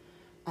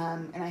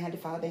 And I had to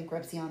file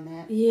bankruptcy on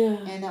that.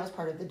 Yeah. And that was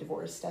part of the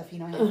divorce stuff. I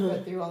had to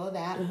go through all of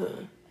that.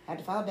 Had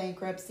to file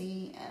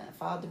bankruptcy,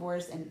 filed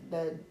divorce, and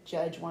the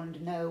judge wanted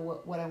to know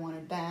what I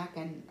wanted back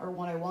or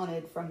what I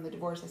wanted from the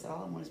divorce. I said,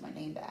 all I want is my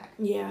name back.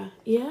 Yeah,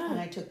 yeah.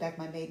 And I took back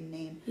my maiden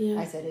name. Yeah.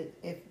 I said,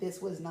 if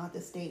this was not the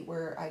state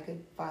where I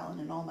could file an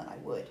annulment, I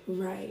would.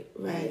 Right,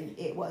 right. And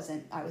it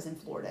wasn't. I was in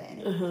Florida,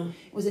 and it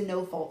was a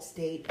no-fault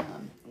state.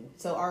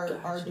 So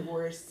our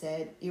divorce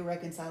said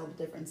irreconcilable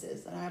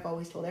differences, and I've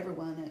always told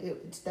everyone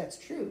that's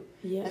true.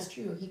 Yeah. That's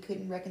true. He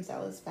couldn't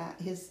reconcile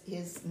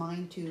his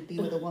mind to be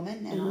with a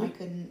woman, and I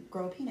couldn't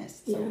grow a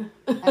penis. So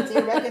that's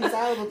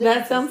irreconcilable.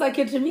 That sounds like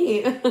it to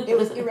me. It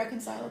was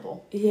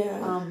irreconcilable.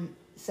 Yeah.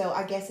 So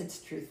I guess it's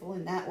truthful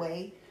in that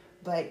way,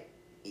 but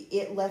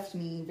it left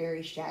me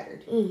very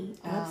shattered.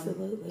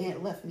 Absolutely. And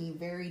it left me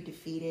very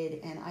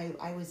defeated, and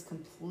I was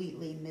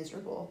completely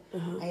miserable.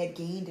 I had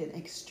gained an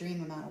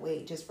extreme amount of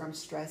weight just from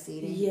stress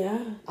eating.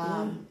 Yeah.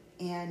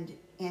 And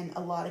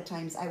a lot of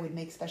times I would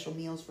make special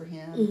meals for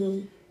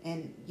him.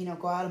 And,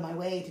 go out of my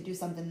way to do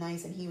something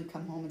nice, and he would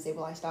come home and say,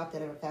 well, I stopped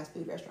at a fast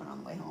food restaurant on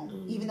the way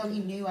home, even though he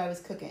knew I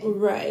was cooking.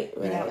 Right,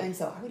 right. And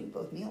so I would eat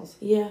both meals.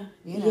 Yeah,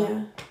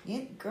 Yeah,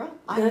 girl,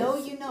 I know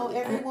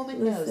every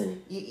woman knows,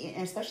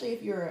 especially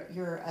if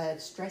you're a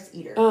stress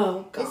eater.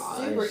 Oh, gosh.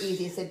 It's super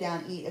easy to sit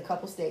down and eat a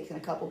couple steaks and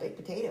a couple baked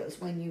potatoes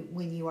when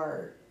you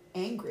are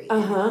angry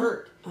and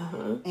hurt,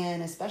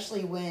 and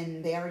especially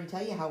when they already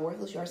tell you how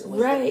worthless you are. So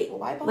why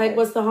bother? Like,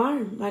 what's the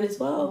harm? Might as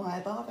well.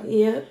 Why bother?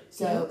 Yep.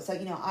 So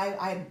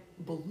I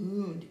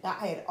ballooned.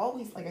 I had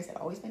always, like I said,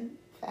 always been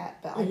fat,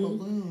 but I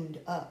ballooned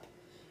up,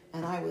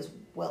 and I was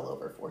well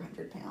over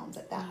 400 pounds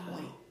at that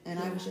point, and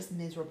I was just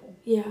miserable.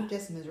 Yeah.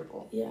 Just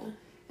miserable. Yeah.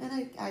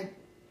 And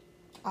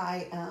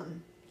I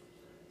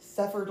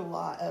suffered a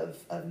lot of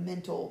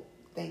mental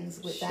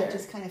things with that.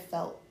 Just kind of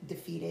felt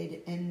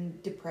defeated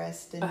and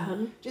depressed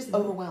and just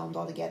overwhelmed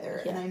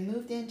altogether. Yeah. And I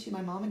moved into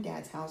my mom and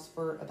dad's house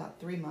for about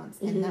 3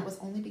 months, and that was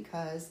only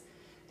because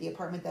the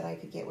apartment that I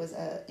could get was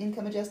a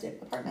income adjusted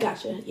apartment.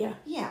 Gotcha. Yeah.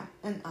 Yeah,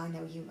 and I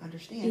know you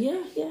understand.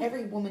 Yeah.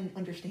 Every woman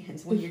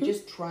understands when you're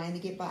just trying to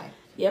get by.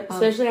 Yep,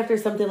 especially after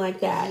something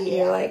like that.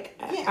 Yeah. You're like,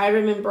 I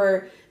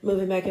remember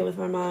moving back in with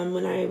my mom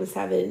when I was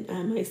having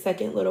my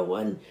second little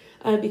one,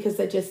 because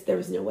there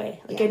was no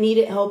way. Like, I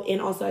needed help,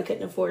 and also I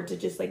couldn't afford to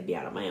just, like, be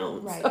out on my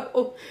own. Right.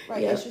 So,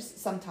 right. It's just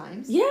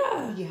sometimes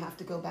you have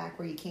to go back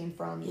where you came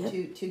from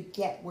to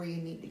get where you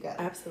need to go.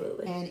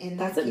 Absolutely. And in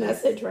that's that a case,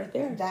 message right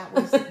there. That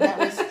was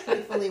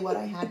truthfully what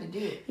I had to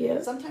do.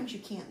 Yeah. Sometimes you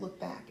can't look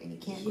back, and you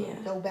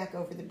can't go back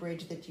over the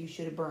bridge that you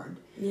should have burned.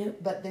 Yep.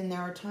 But then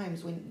there are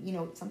times when,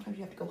 sometimes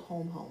you have to go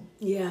home.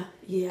 Yeah.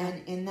 Yeah.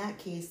 And in that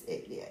case,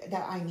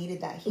 that I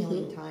needed that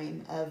healing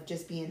time of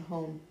just being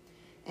home.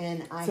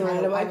 And I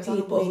was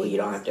people who you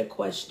don't have to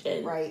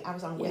question. Right. I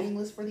was on a waiting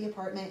list for the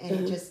apartment, and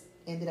it just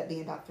ended up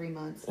being about 3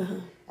 months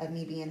of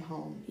me being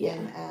home. Yeah.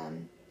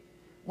 And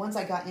once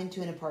I got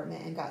into an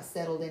apartment and got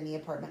settled in the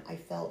apartment, I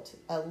felt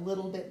a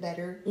little bit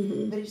better.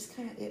 But it just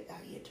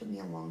it took me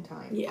a long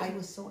time. Yeah. I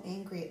was so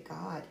angry at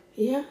God.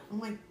 Yeah. I'm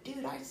like,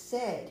 dude, I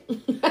said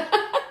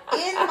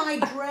in my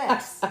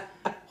dress,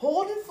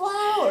 holding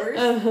flowers,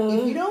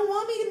 if you don't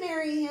want me to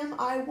marry him,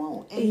 I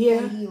won't.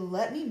 And he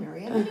let me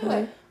marry him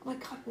anyway. I'm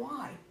like, God,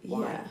 why?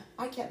 Yeah.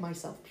 I kept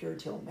myself pure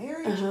till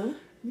marriage.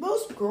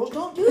 Most girls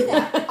don't do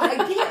that.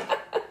 I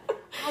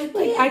did.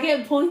 Like, I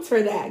get points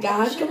for that,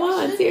 God. Come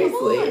on,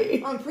 seriously.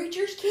 Come on. I'm a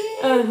preacher's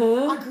kid.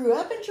 I grew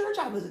up in church.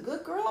 I was a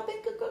good girl. I've been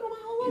a good girl my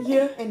whole life.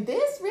 Yeah. And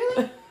this,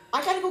 really?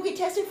 I got to go get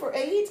tested for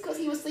AIDS because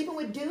he was sleeping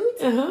with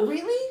dudes?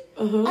 Really?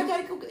 I got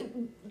to go get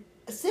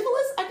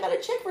syphilis? I got to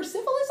check for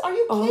syphilis? Are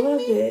you kidding me? All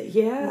of it,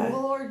 yeah.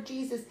 Lord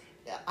Jesus.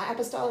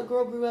 Apostolic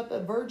girl grew up a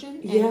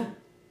virgin. And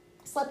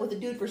slept with a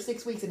dude for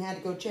 6 weeks and had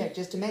to go check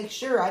just to make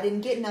sure I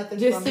didn't get nothing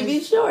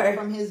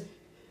from his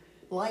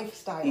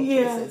lifestyle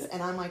choices.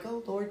 And I'm like,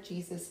 oh, Lord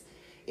Jesus.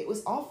 It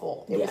was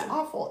awful. It was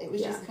awful. It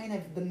was just kind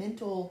of the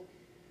mental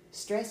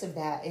stress of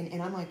that.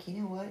 And I'm like,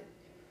 you know what?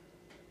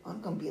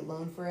 I'm going to be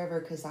alone forever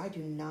because I do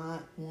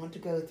not want to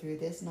go through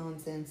this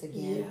nonsense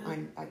again.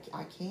 Yeah.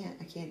 I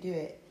can't do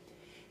it.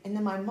 And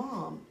then my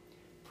mom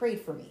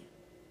prayed for me.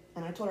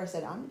 And I told her, I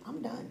said,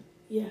 I'm done.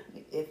 Yeah.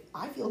 If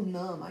I feel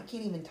numb, I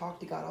can't even talk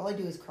to God. All I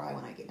do is cry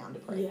when I get down to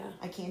pray. Yeah.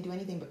 I can't do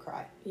anything but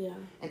cry. Yeah.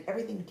 And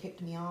everything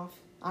ticked me off.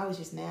 I was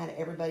just mad at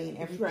everybody and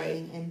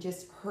everything and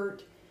just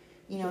hurt,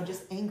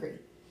 just angry.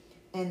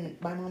 And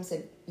my mom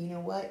said, you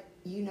know what?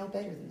 You know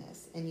better than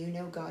this. And you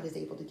know God is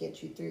able to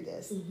get you through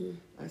this.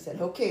 I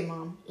said, okay,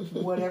 Mom,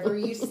 whatever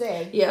you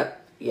say.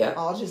 Yep.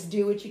 I'll just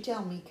do what you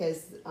tell me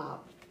because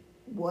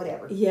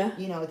whatever. Yeah.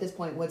 At this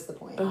point, what's the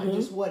point? I'm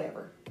just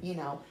whatever,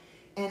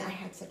 And I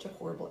had such a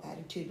horrible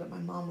attitude, but my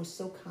mom was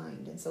so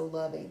kind and so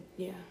loving.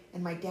 Yeah.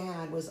 And my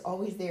dad was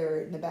always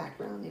there in the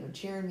background,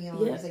 cheering me on.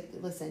 He was like,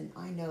 listen,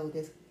 I know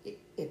this.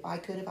 If I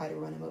could have, I'd have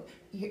run him over.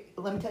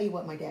 Let me tell you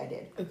what my dad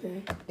did.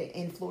 Okay.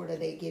 In Florida,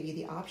 they give you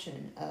the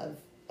option of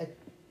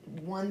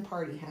one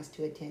party has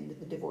to attend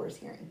the divorce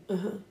hearing.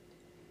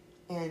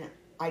 And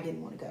I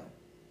didn't want to go.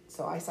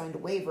 So I signed a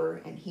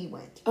waiver, and he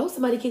went. Oh,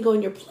 somebody can go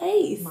in your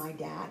place. My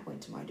dad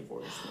went to my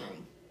divorce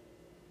hearing.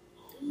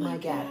 My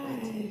dad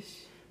went.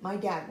 My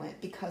dad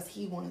went because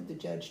he wanted the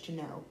judge to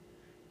know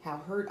how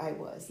hurt I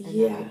was and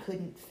that I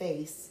couldn't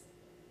face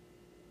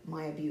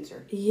my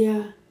abuser.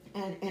 Yeah.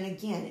 And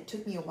again, it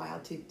took me a while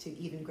to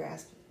even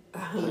grasp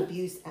the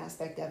abuse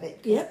aspect of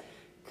it.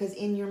 Because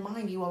in your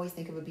mind, you always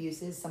think of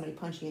abuse as somebody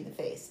punching you in the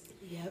face.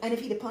 Yep. And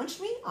if he'd have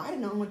punched me, I'd have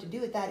known what to do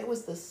with that. It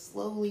was the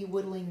slowly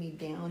whittling me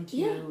down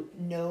to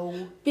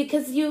know.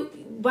 Because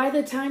by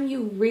the time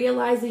you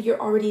realize that you're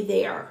already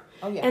there.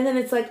 Oh, yeah. And then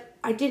it's like,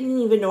 I didn't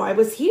even know I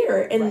was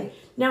here. And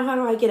now how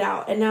do I get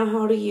out? And now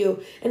how do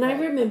you? And I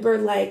remember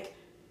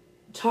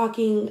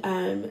talking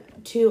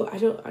to, I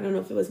don't know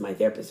if it was my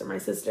therapist or my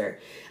sister,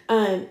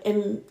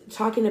 and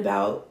talking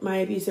about my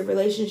abusive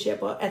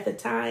relationship. Well, at the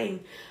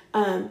time,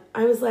 I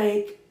was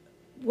like,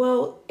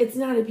 well, it's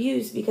not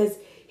abuse because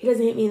he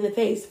doesn't hit me in the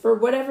face. For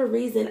whatever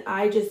reason,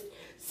 I just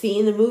see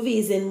in the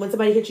movies, and when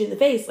somebody hits you in the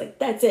face,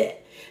 that's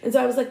it. And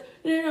so I was like,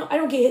 no, I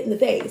don't get hit in the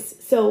face,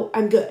 so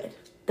I'm good.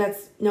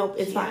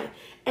 It's fine.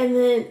 And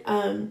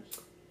then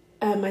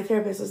my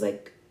therapist was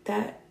like,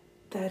 that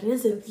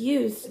is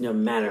abuse no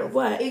matter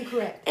what.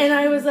 Incorrect. And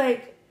I was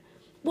like,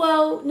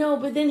 well, no,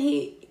 but then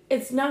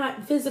it's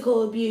not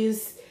physical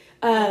abuse.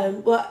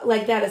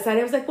 That aside,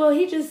 I was like, well,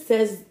 he just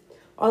says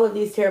all of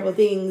these terrible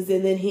things,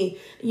 and then he,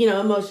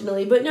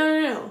 emotionally, but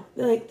no.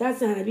 They're like,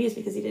 that's not abuse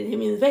because he didn't hit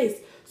me in the face,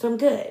 so I'm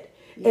good.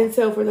 Yeah. And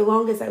so for the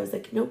longest, I was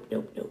like, nope.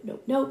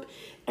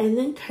 And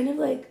then kind of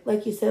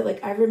like you said,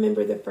 I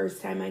remember the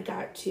first time I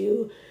got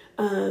to,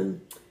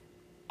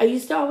 I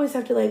used to always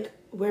have to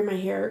wear my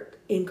hair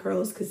in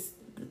curls because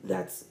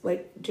that's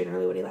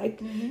generally what he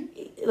liked.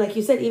 Mm-hmm. Like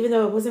you said, even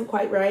though it wasn't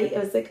quite right, I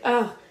was like,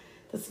 oh,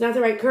 that's not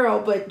the right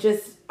curl, but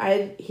just,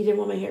 he didn't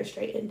want my hair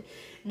straightened.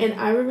 Mm-hmm. And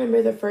I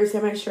remember the first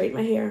time I straightened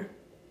my hair,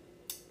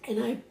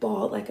 and I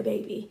bawled like a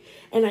baby.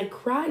 And I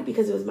cried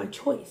because it was my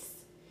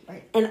choice.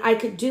 Right. And I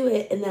could do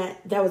it, and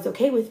that was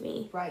okay with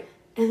me. Right.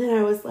 And then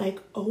I was like,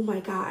 oh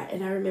my God.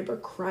 And I remember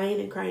crying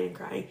and crying and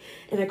crying.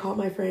 And I called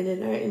my friend,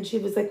 and she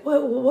was like,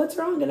 what's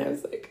wrong? And I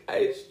was like,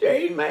 I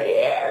straightened my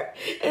hair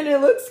and it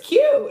looks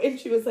cute. And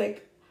she was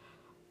like,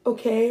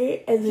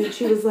 okay. And then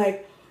she was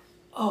like,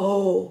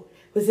 oh,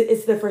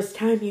 it's the first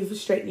time you've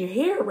straightened your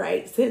hair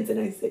right since? And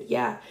I said,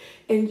 yeah.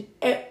 And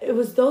it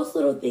was those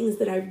little things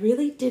that I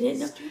really didn't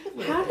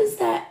know. How does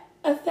that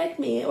affect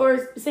me?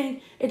 Or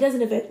saying, it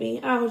doesn't affect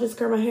me. I'll just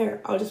curl my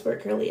hair. I'll just wear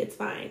it curly. It's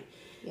fine.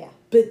 Yeah.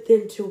 But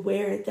then to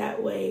wear it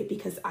that way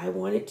because I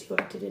wanted to,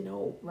 I didn't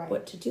know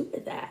what to do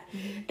with that.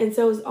 Mm-hmm. And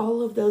so it's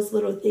all of those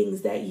little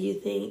things that you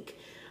think,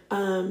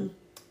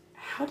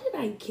 how did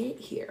I get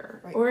here?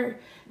 Right. Or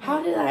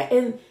how did I,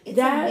 and it's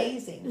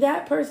amazing.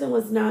 That person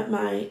was not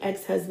my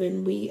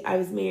ex-husband. I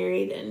was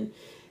married, and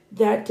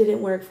that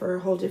didn't work for a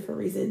whole different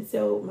reason.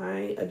 So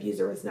my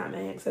abuser was not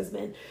my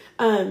ex-husband.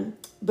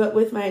 But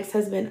with my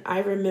ex-husband, I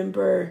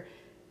remember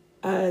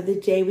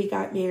the day we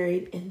got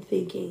married and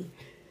thinking,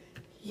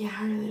 yeah,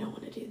 I really don't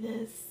want to do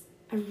this.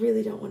 I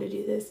really don't want to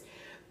do this.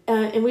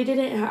 And I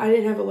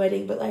didn't have a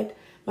wedding, but like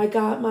my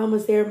godmom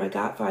was there. My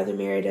godfather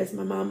married us.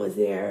 My mom was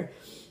there.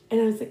 And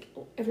I was like,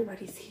 oh,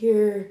 everybody's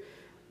here.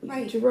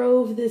 We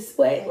drove this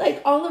way.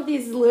 Like all of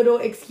these little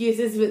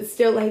excuses, but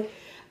still like,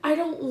 I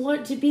don't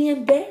want to be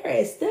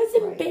embarrassed. That's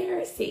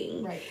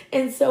embarrassing. Right.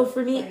 And so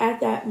for me at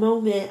that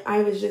moment,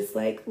 I was just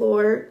like,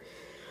 Lord,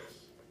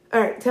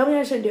 all right, tell me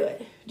I shouldn't do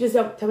it. Just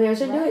tell me I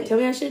shouldn't do it. Tell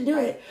me I shouldn't do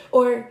it.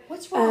 Or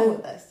what's wrong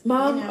with us?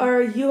 Mom,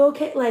 are you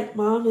okay? Like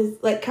mom is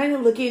like kind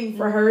of looking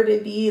for her to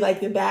be like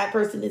the bad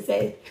person to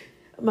say,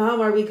 Mom,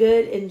 are we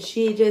good? And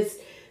she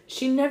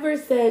never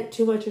said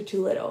too much or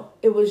too little.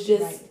 It was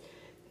just,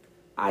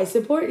 I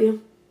support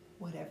you.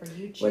 Whatever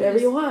you choose. Whatever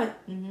you want.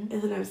 Mm-hmm.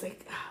 And then I was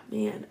like, oh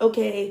man,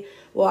 okay,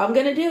 well I'm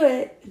going to do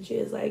it. And she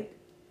was like,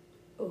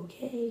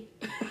 okay,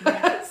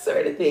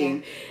 sort of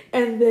thing. Yeah.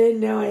 And then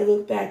now I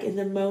look back in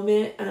the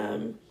moment,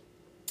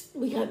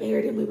 we got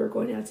married and we were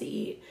going out to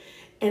eat.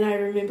 And I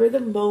remember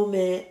the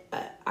moment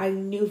I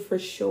knew for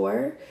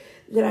sure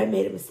that I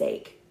made a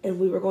mistake. And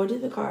we were going to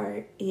the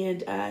car,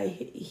 and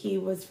he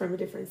was from a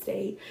different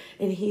state.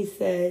 And he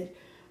said,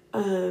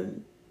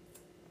 do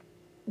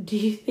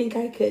you think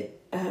I could,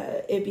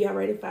 it'd be all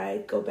right if I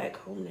go back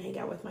home and hang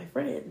out with my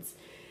friends?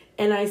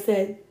 And I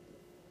said,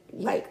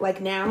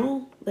 like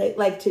now?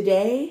 Like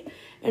today?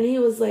 And he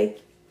was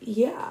like,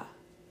 yeah.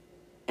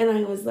 And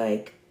I was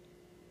like,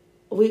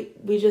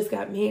 we just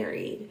got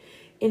married.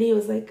 And he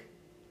was like,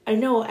 I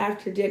know,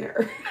 after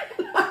dinner.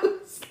 And I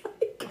was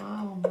like,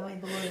 oh my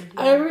Lord.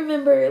 Yeah. I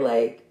remember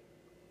like,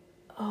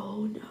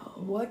 oh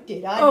no. What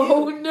did I do?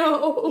 Oh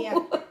no.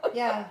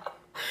 Yeah.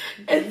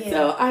 And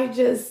so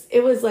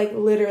it was like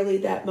literally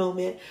that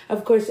moment.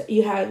 Of course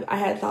I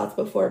had thoughts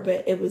before,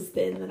 but it was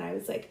then that I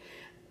was like,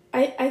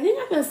 I think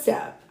I messed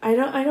up. I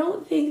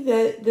don't think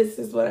that this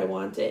is what I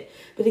wanted.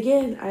 But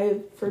again,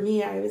 I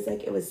was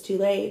like, it was too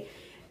late.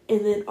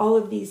 And then all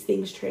of these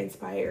things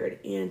transpired.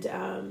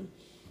 And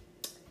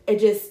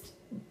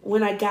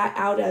when I got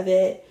out of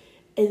it,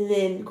 and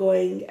then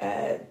going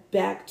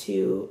back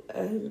to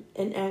an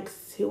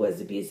ex who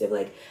was abusive,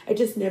 like I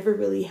just never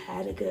really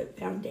had a good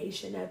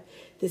foundation of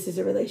this is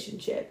a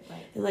relationship.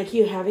 Right. And like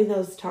you having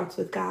those talks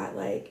with God,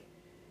 like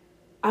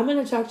I'm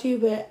going to talk to you,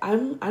 but I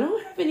don't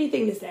have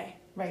anything to say.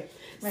 Right.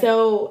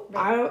 So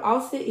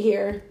I'll sit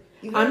here.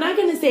 I'm not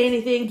going to say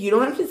anything. You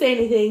don't have to say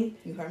anything.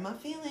 You hurt my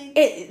feelings.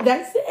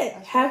 That's it.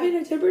 Having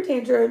a temper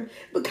tantrum,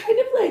 but kind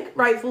of like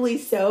rightfully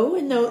so.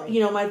 And though,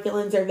 my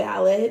feelings are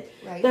valid.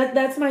 Right.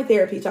 That's my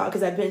therapy talk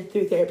because I've been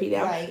through therapy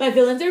now. Right. My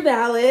feelings are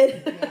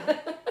valid.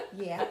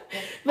 Yeah.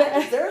 But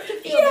I deserve to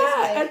feel this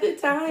way. At the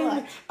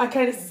time, I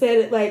kind of said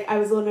it like I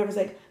was a little nervous,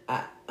 like,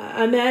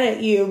 I'm mad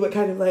at you, but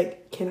kind of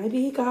like, can I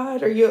be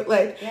God? Or you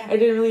like, I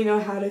didn't really know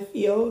how to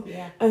feel.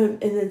 Yeah. And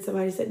then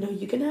somebody said, no,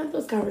 you can have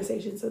those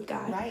conversations with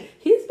God. Right.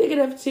 He's big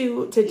enough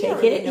to take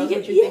it. Knows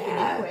what you're thinking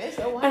anyway,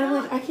 so why and I'm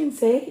not? like, I can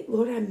say,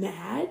 Lord, I'm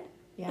mad.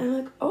 Yeah. And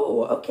I'm like,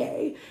 oh,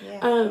 okay.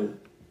 Yeah.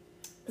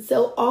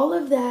 So all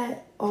of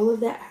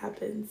that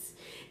happens.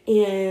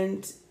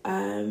 And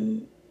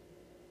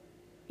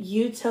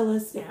you tell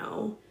us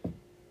now,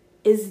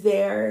 is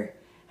there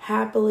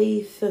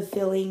happily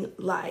fulfilling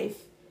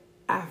life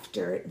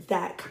after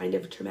that kind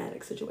of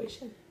traumatic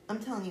situation? I'm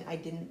telling you, I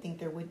didn't think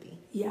there would be.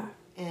 Yeah.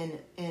 And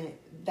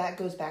that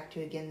goes back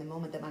to, again, the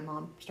moment that my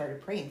mom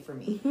started praying for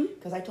me.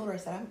 Because I told her, I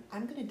said,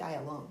 I'm going to die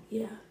alone.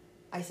 Yeah.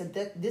 I said,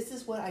 this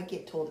is what I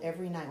get told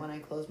every night when I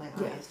close my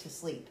eyes to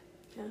sleep.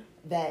 Yeah.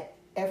 That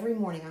every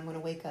morning I'm going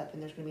to wake up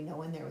and there's going to be no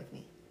one there with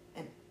me.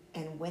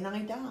 And when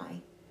I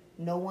die,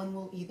 no one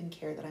will even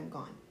care that I'm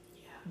gone.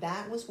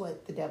 That was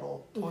what the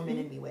devil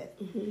tormented me with,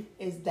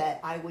 is that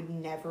I would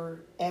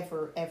never,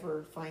 ever,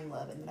 ever find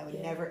love, and that I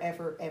would never,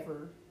 ever,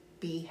 ever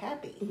be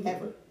happy,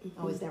 ever.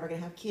 I was never going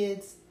to have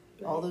kids,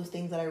 all those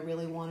things that I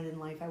really wanted in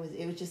life.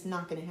 It was just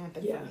not going to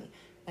happen for me.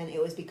 And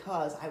it was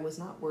because I was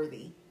not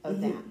worthy of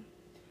Mm-hmm. that.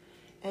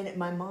 And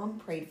my mom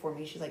prayed for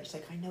me. She's like,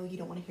 I know you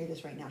don't want to hear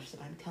this right now. She said,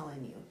 I'm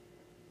telling you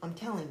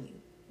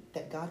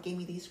that God gave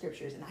me these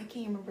scriptures. And I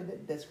can't remember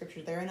the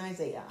scriptures. They're in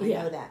Isaiah. I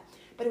know that.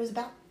 But it was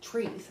about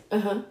trees.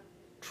 Uh-huh.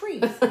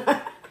 Trees.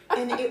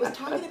 And it was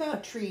talking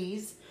about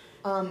trees.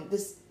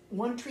 This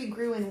one tree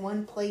grew in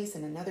one place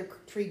and another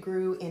tree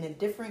grew in a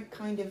different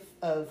kind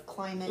of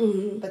climate.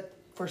 Mm-hmm. But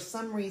for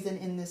some reason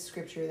in this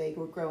scripture, they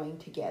were growing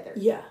together.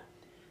 Yeah.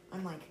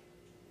 I'm like,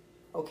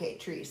 okay,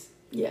 trees.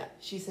 Yeah.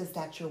 She says,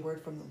 that's your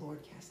word from the Lord,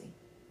 Cassie.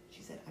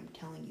 She said, I'm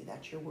telling you,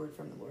 that's your word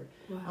from the Lord.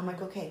 Wow. I'm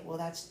like, okay, well,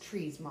 that's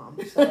trees, Mom.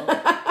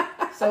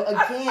 So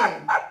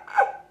again,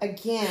 I'm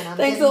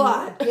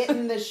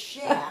getting the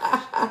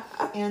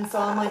shaft. And so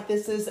I'm like,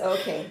 this is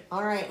okay.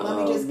 All right, let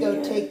me just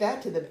go take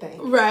that to the bank.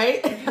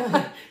 Right.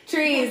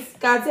 Trees.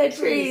 God said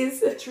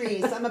trees.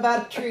 Trees. I'm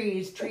about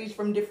trees. Trees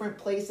from different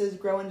places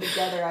growing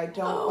together. I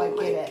don't quite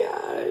get it.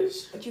 Oh my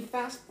gosh. But you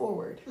fast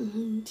forward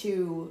Mm-hmm.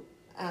 to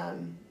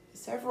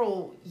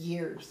several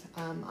years.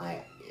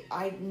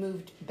 I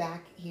moved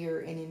back here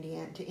in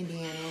Indiana.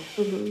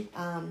 Mm-hmm.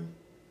 I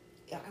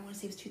want to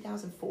say it was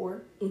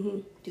 2004. Mm-hmm.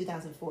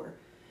 2004.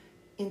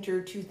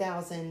 Enter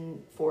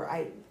 2004.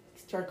 I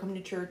started coming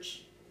to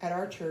church at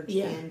our church,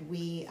 Yeah. and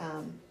we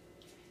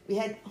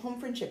had home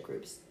friendship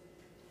groups,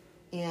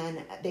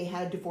 and they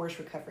had a divorce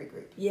recovery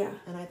group. Yeah.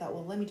 And I thought,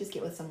 well, let me just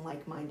get with some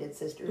like-minded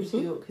sisters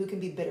Mm-hmm. who can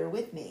be bitter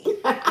with me.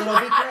 It'll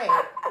be great.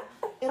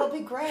 It'll be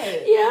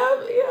great.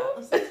 Yeah.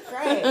 This is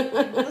great.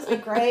 This will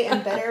be great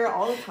and better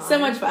all the time. So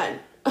much fun.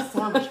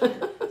 So much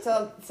fun.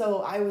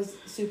 So I was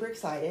super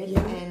excited, Yeah.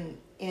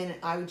 and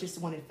I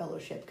just wanted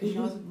fellowship because I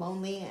was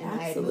lonely, and I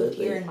had Absolutely. moved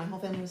here, and my whole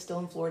family was still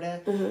in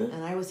Florida, Mm-hmm.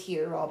 and I was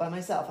here all by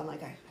myself. I'm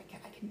like, I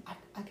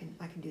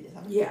can do this.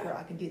 I'm a Yeah. big girl.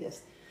 I can do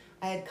this.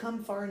 I had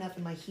come far enough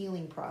in my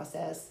healing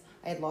process.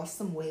 I had lost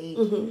some weight.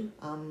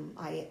 Mm-hmm.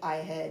 I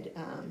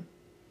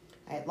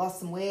had lost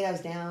some weight. I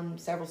was down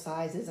several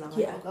sizes, and I'm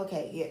like, Yeah.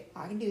 okay, yeah,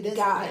 I can do this.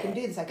 Got I it. can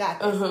do this. I got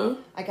this. Uh-huh.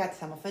 I got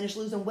this. I'm gonna finish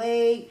losing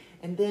weight,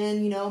 and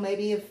then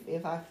maybe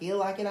if I feel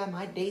like it, I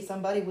might date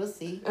somebody. We'll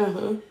see.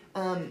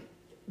 Uh-huh.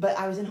 But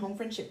I was in home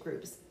friendship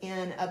groups,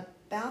 and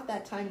about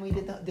that time we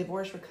did the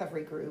divorce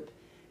recovery group,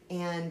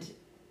 and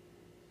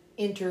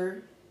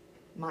enter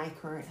my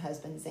current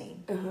husband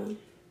Zane. Uh-huh.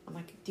 I'm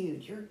like,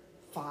 dude, you're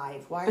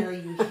 5. Why are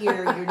you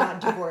here? You're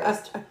not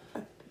divorced.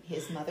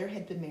 His mother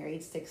had been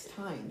married 6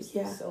 times.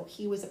 Yeah. So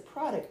he was a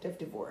product of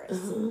divorce.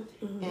 Uh-huh.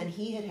 Uh-huh. And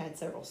he had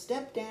several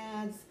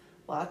stepdads,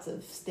 lots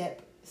of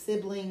step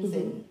siblings,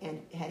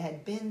 and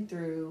had been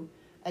through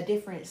a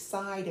different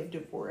side of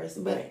divorce,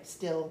 but Right.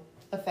 still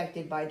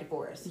affected by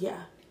divorce.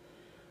 Yeah.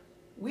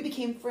 We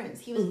became friends.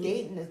 He was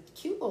dating a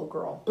cute little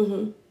girl.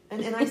 Mm-hmm.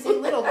 And I say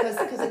little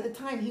because at the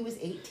time he was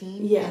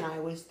 18 Yeah. and I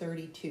was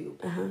 32.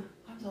 Uh-huh.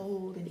 I was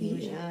old and he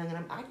was young,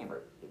 and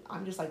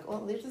I'm just like,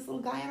 well, there's this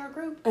little guy in our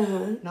group.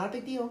 Uh-huh. Not a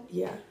big deal.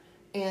 Yeah.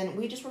 And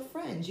we just were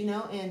friends,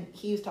 and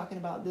he was talking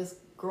about this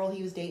girl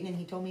he was dating, and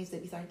he told me,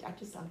 he's like,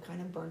 I'm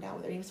kind of burned out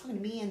with her. And he was talking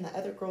to me and the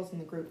other girls in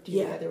the group too,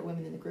 Yeah. the other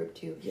women in the group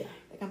too. Yeah.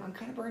 Like, I'm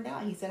kind of burned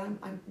out. He said,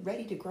 I'm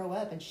ready to grow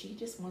up, and she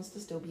just wants to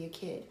still be a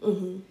kid.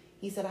 Mm-hmm.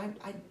 He said,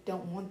 I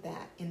don't want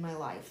that in my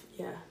life.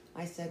 Yeah.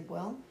 I said,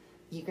 well,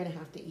 you're going to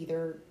have to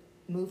either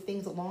move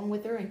things along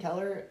with her and tell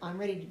her, I'm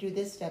ready to do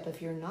this step.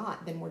 If you're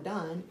not, then we're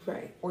done.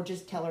 Right. Or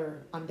just tell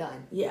her, I'm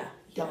done. Yeah.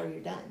 Tell her you're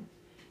done.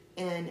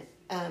 And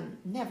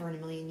never in a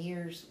million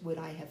years would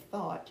I have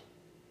thought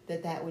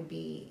that would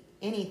be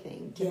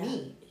anything to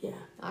me. Yeah.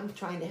 I'm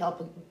trying to help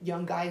a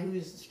young guy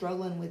who's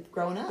struggling with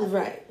growing up.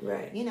 Right.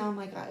 Right. I'm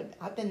like,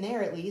 I've been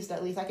there at least.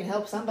 At least I can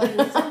help somebody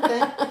with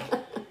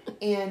something.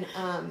 And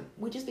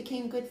we just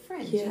became good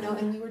friends,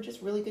 and we were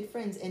just really good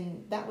friends.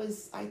 And that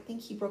was, I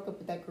think he broke up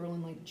with that girl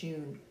in like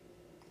June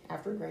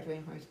after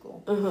graduating high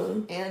school.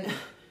 Uh-huh. And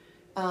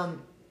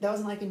that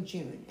was like in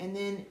June. And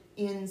then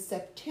in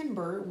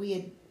September, we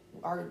had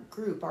our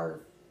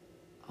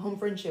home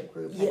friendship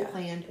group had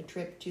planned a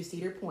trip to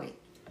Cedar Point.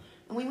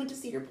 And we went to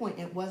Cedar Point,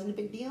 and it wasn't a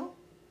big deal.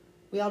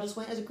 We all just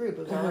went as a group.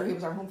 It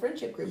was our home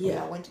friendship group. We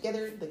all went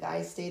together. The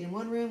guys stayed in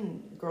one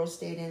room, the girls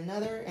stayed in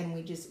another, and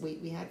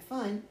we had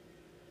fun.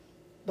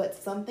 But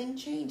something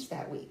changed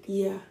that week.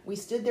 Yeah. We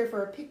stood there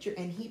for a picture,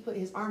 and he put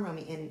his arm around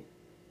me, and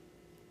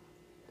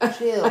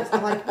chills.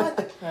 I'm like, what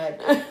the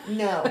crud?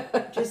 No.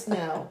 Just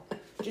no.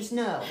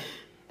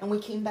 And we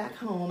came back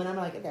home, and I'm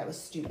like, that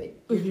was stupid.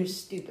 You're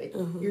just stupid.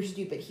 You're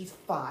stupid. He's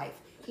 5.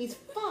 He's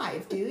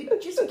 5, dude.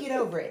 Just get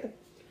over it.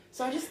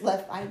 So I just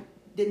left. I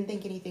didn't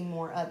think anything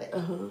more of it.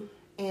 Uh-huh.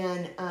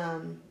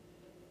 And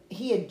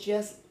he had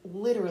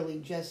literally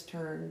just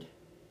turned,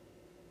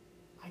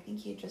 I think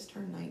he had just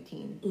turned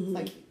 19.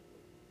 Like,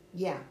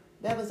 yeah,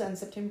 that was on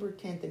September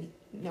 10th, and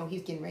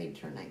he's getting ready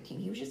to turn 19.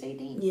 He was just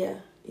 18. Yeah,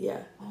 yeah.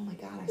 Oh my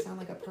God, I sound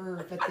like a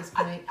perv at this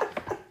point.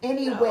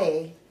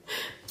 Anyway,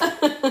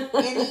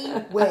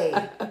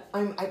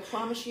 I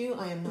promise you,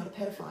 I am not a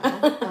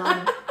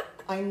pedophile.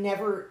 I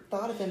never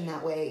thought of him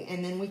that way,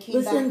 and then we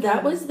came back. Listen,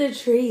 that was the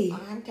tree.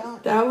 I'm telling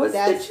you, that was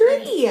the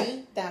tree.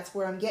 See, that's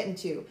where I'm getting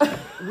to.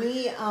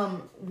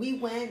 We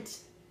went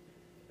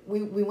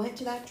we went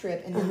to that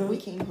trip, and then we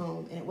came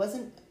home, and it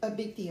wasn't a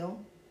big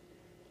deal.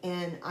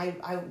 And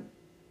I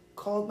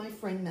called my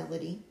friend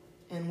Melody,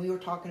 and we were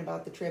talking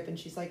about the trip, and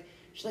she's like,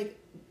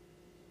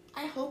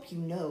 I hope you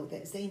know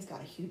that Zane's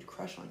got a huge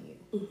crush on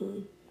you. Mm-hmm.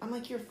 I'm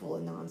like, you're full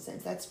of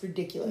nonsense. That's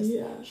ridiculous.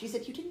 Yeah. She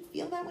said, you didn't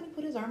feel that when he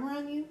put his arm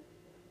around you?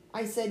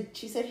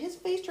 She said, his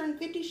face turned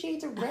 50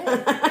 shades of red.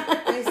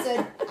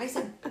 I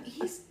said,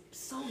 he's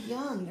so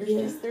young.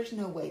 There's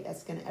no way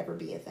that's going to ever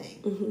be a thing.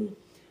 Mm-hmm.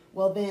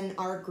 Well, then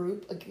our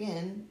group,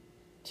 again,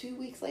 2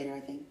 weeks later, I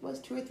think it was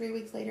 2 or 3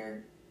 weeks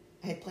later,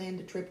 had planned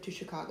a trip to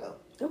Chicago.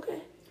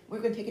 Okay. We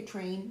were going to take a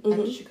train out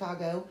to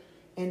Chicago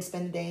and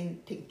spend the day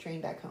and take the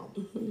train back home.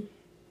 Mm-hmm.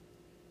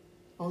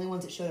 Only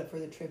ones that showed up for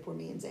the trip were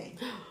me and Zane.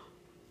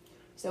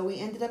 So we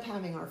ended up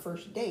having our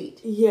first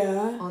date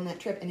on that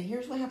trip. And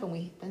here's what happened.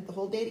 We spent the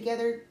whole day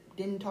together,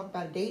 didn't talk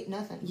about a date,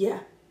 nothing. Yeah.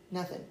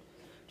 Nothing.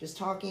 Just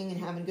talking and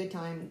having a good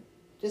time.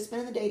 Just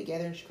spending the day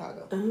together in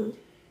Chicago. Uh-huh.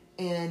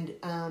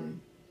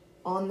 And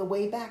on the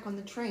way back on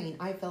the train,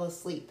 I fell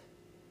asleep.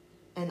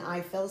 And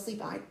I fell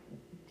asleep. I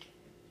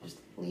just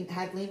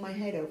had leaned my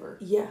head over.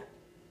 Yeah.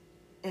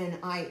 And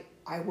I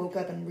woke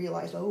up and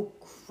realized, oh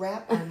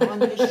crap, I'm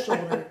on his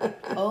shoulder.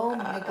 Oh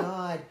my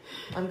God,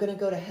 I'm going to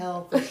go to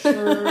hell for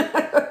sure.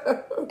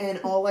 And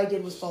all I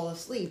did was fall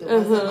asleep. It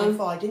wasn't my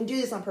fault. I didn't do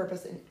this on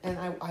purpose. And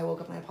I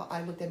woke up and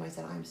I looked at him and I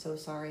said, I'm so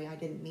sorry. I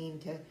didn't mean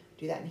to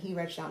do that. And he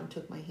reached out and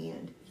took my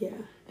hand. Yeah.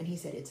 And he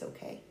said, it's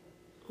okay.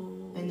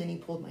 Oh. And then he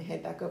pulled my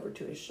head back over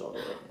to his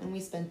shoulder. And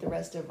we spent the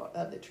rest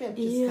of the trip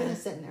just kind of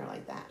sitting there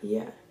like that.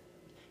 Yeah.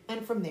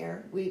 And from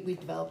there, we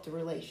developed a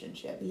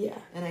relationship. Yeah.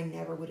 And I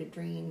never would have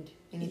dreamed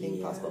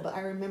anything possible. But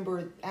I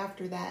remember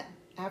after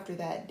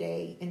that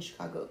day in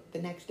Chicago, the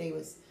next day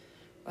was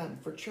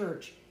for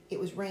church. It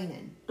was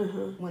raining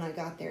when I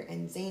got there.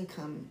 And Zane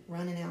come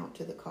running out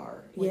to the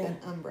car with an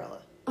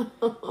umbrella.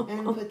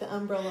 And put the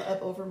umbrella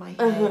up over my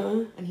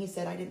head. And he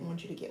said, I didn't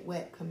want you to get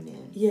wet coming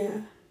in.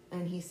 Yeah.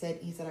 And he said,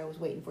 I was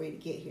waiting for you to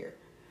get here.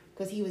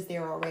 Because he was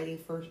there already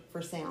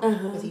for sound.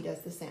 Because he does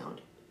the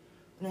sound.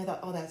 And I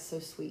thought, oh, that's so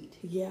sweet.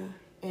 Yeah.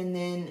 And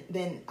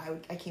then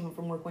I came home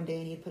from work one day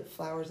and he had put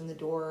flowers in the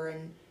door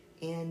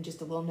and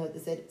just a little note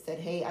that said,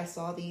 hey, I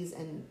saw these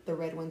and the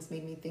red ones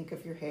made me think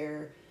of your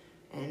hair.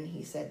 And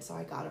he said, so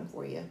I got them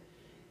for you.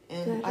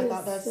 And I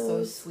thought that's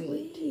so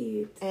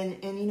sweet. And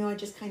I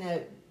just kind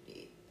of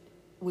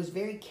was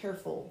very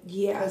careful.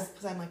 Yeah.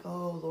 Because I'm like,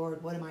 oh,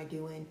 Lord, what am I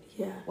doing?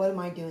 Yeah. What am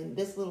I doing?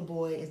 This little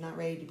boy is not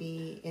ready to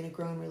be in a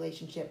grown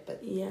relationship.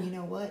 But you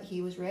know what?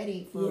 He was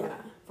ready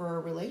for a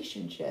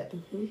relationship.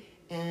 Mm-hmm.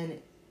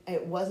 And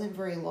it wasn't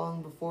very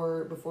long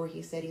before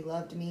he said he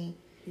loved me.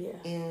 Yeah.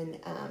 And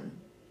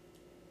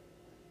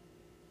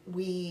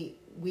we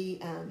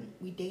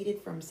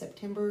dated from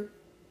September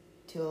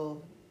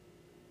till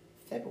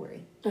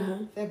February.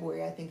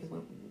 February, I think is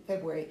when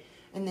February.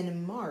 And then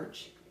in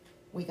March,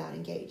 we got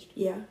engaged.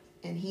 Yeah.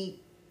 And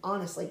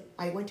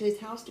I went to his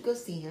house to go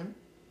see him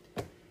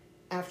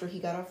after I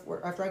got off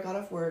work,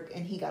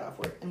 and he got off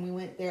work. And we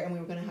went there, and we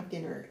were going to have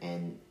dinner.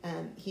 And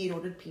he had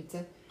ordered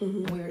pizza.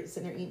 Mm-hmm. And we were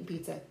sitting there eating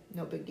pizza.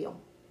 No big deal.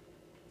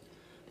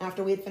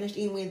 After we had finished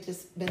eating, we had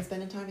just been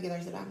spending time together.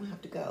 I said, I'm going to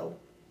have to go.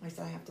 I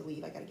said, I have to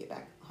leave. I got to get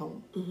back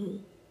home. Mm-hmm.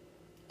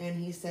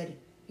 And he said,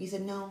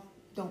 no,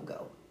 don't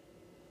go.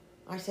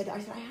 I said, I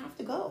have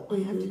to go.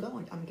 Mm-hmm. I have to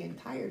go. I'm getting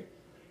tired.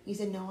 He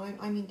said, no,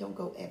 I mean, don't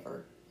go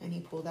ever. And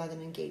he pulled out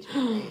an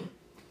engagement ring.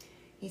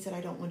 He said,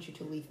 I don't want you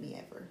to leave me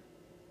ever.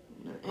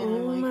 And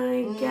I'm like,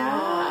 my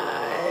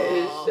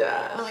gosh.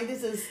 I'm like,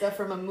 this is stuff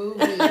from a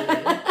movie.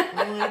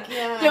 I'm like,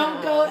 yeah.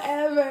 Don't go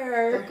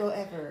ever. Don't go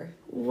ever.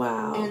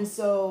 Wow. And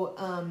so,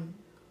 I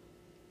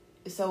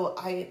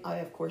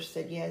of course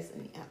said yes.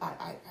 And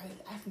I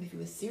asked him if he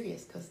was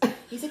serious. Because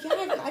he said,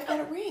 yeah, I've got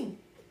a ring.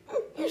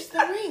 Here's the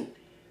ring.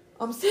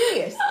 I'm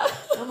serious.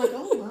 I'm like,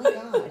 oh my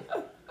God.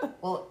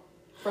 Well,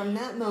 from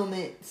that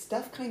moment,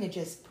 stuff kind of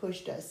just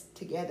pushed us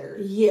together.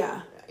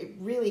 Yeah.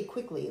 Really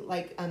quickly.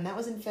 Like, that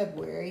was in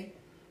February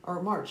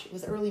or March. It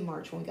was early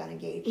March when we got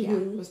engaged. Mm-hmm. Yeah,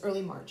 it was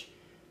early March.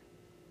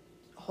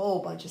 A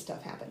whole bunch of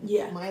stuff happened.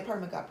 Yeah. My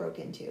apartment got broke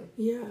into.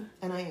 Yeah.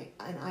 And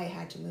I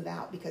had to move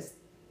out because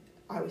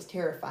I was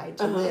terrified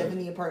to live in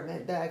the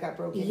apartment that I got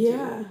broke into.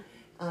 Yeah.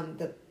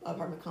 The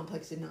apartment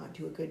complex did not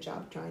do a good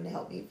job trying to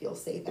help me feel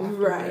safe afterwards.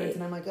 Right.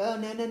 And I'm like, oh,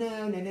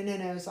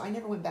 no. So I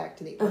never went back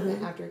to the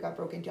apartment after it got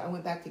broken into. I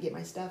went back to get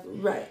my stuff.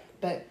 Right.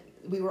 But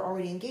we were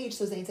already engaged,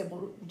 so Zane said,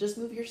 well, just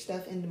move your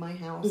stuff into my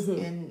house,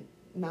 and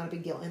not a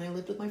big deal. And I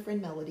lived with my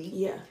friend Melody.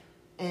 Yeah.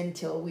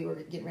 Until we were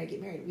getting ready to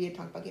get married. We had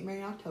talked about getting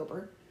married in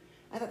October.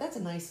 I thought that's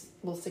a nice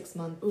little 6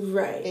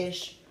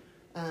 month-ish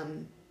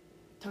time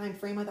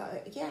frame. I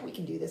thought, yeah, we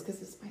can do this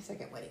because it's my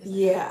second wedding.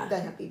 It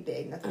doesn't have to be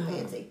big, nothing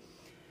fancy.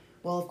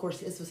 Well, of course,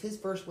 this was his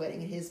first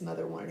wedding, and his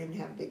mother wanted him to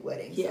have a big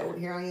wedding. Yeah. So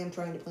here I am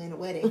trying to plan a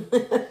wedding,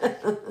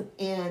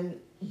 and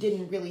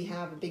didn't really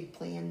have a big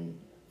plan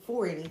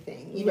for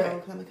anything, you know.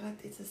 Because I'm like, God,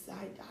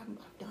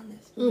 I've done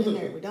this. We've been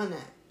there, we've done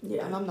that.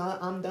 Yeah.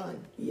 I'm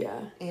done.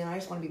 Yeah. And I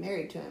just want to be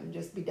married to him,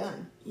 just be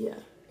done. Yeah.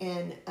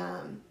 And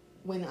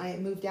when I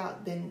moved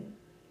out, then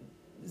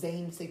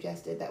Zane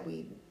suggested that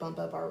we bump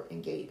up our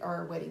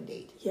wedding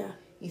date. Yeah.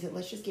 He said,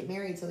 let's just get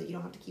married so that you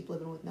don't have to keep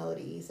living with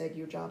Melody. He said,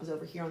 your job is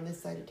over here on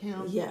this side of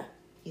town. Yeah.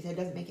 He said, it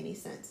doesn't make any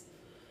sense.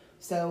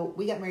 So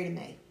we got married in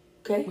May.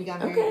 Okay. We got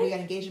married. Okay. We got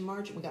engaged in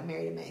March, and we got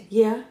married in May.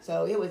 Yeah.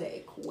 So it was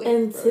a quick.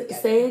 And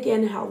say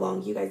again how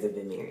long you guys have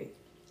been married.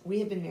 We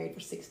have been married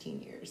for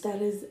 16 years.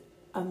 That is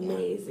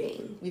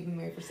amazing. Yeah. We've been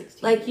married for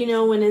 16 like, years. you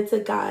know, when it's a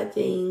God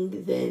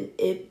thing, then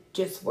it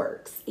just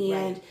works.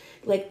 And, right.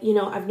 like, you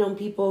know, I've known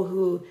people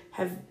who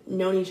have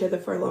known each other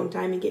for a long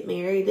time and get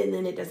married, and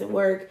then it doesn't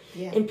work.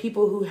 Yeah. And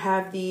people who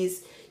have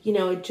these, you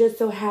know, it just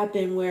so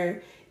happened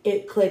where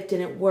it clicked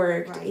and it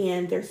worked, right.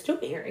 and they're still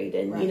married.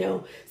 And, right. you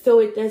know, so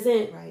it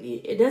doesn't, right.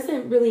 it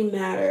doesn't really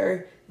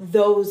matter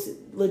those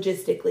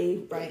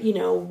logistically, right. you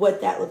know,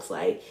 what that looks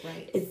like.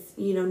 Right. It's,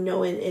 you know,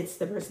 knowing it's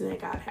the person that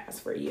God has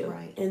for you.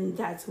 Right. And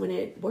that's when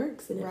it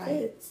works and it right.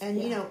 fits. And,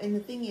 yeah. you know, and the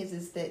thing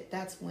is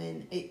that's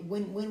when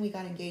when we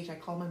got engaged, I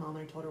called my mom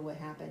and I told her what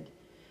happened.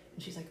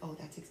 And she's like, oh,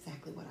 that's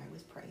exactly what I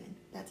was praying.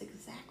 That's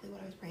exactly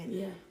what I was praying.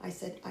 Yeah. I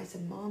said,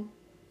 Mom,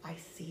 I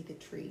see the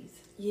trees.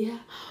 Yeah.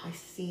 I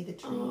see the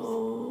trees.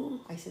 Oh.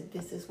 I said,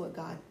 this is what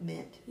God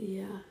meant.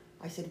 Yeah.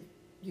 I said,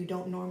 you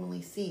don't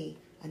normally see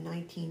a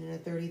 19 and a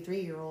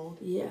 33-year-old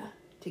yeah.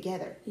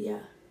 together. Yeah.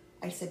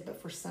 I said,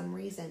 but for some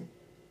reason,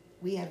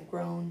 we have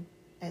grown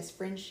as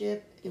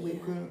friendship. Yeah.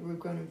 We've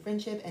grown in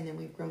friendship, and then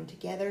we've grown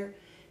together,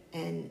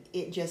 and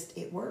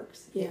it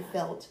works. Yeah.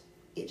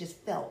 It just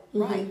felt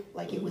mm-hmm. right,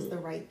 like mm-hmm. it was the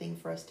right thing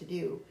for us to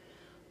do.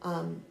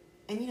 And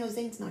you know,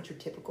 Zane's not your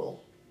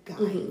typical guy.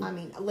 Mm-hmm. I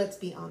mean, let's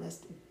be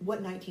honest.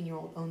 What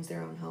 19-year-old owns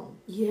their own home?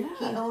 Yeah.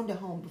 He owned a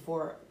home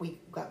before we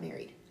got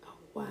married. Oh,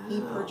 wow. He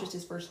purchased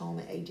his first home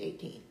at age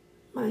 18.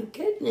 My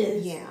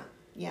goodness.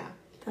 Yeah.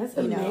 That's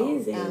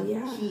amazing.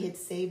 Yeah. He had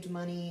saved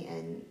money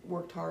and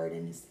worked hard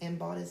and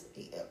bought his.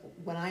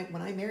 When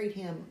I married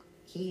him,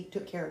 he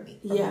took care of me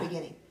from the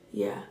beginning.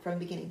 Yeah. From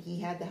the beginning,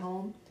 he had the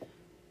home.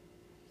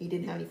 He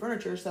didn't have any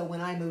furniture, so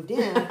when I moved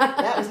in,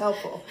 that was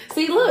helpful.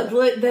 See, look,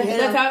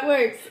 that's how it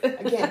works.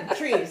 Again,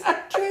 trees.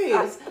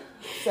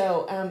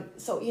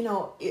 So you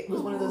know, it was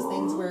one of those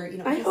things where, you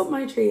know. I hope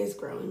my tree is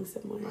growing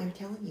somewhere. I'm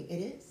telling you,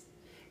 it is.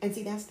 And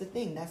see, that's the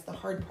thing. That's the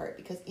hard part,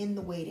 because in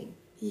the waiting.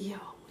 Yeah.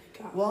 Oh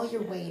my God. While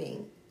you're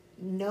waiting,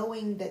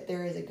 knowing that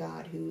there is a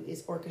God who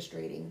is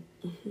orchestrating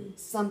mm-hmm.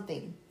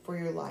 something for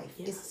your life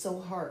is so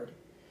hard.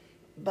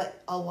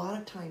 But a lot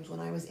of times when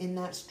I was in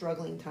that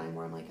struggling time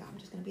where I'm like, I'm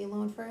just going to be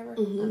alone forever.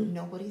 Mm-hmm.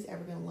 Nobody's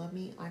ever going to love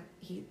me.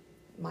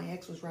 My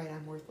ex was right.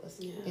 I'm worthless.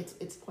 Yeah.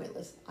 It's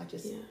pointless.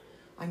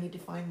 I need to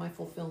find my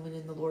fulfillment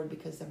in the Lord,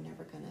 because I'm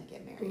never going to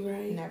get married.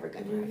 Right. Never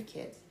going to have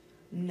kids.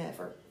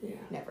 Never. Yeah.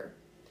 Never.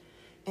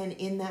 And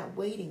in that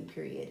waiting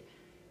period,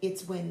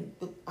 it's when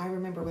I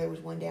remember there was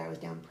one day I was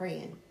down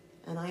praying,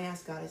 and I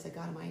asked God, I said,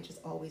 God, am I just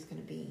always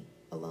going to be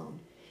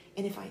alone?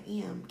 And if I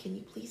am, can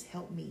you please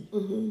help me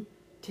mm-hmm.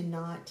 to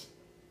not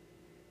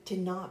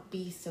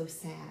be so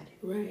sad,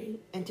 right?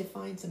 And to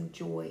find some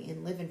joy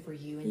in living for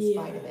you in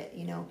spite of it,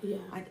 you know. Yeah.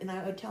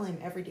 I would tell him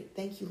every day,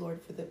 thank you,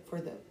 Lord, for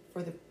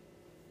the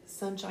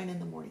sunshine in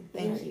the morning.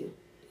 Thank you.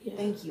 Yeah.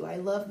 Thank you. I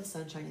love the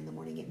sunshine in the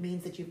morning. It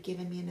means that you've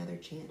given me another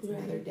chance,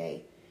 another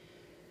day.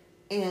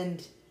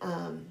 And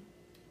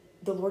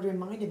the Lord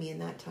reminded me in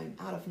that time,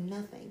 out of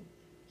nothing,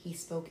 He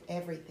spoke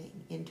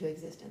everything into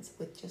existence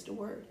with just a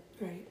word.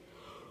 Right.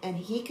 And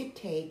He could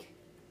take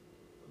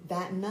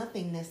that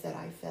nothingness that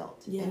I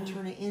felt and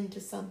turn it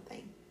into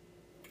something.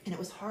 And it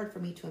was hard for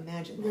me to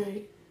imagine that.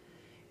 Right.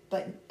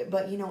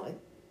 But you know,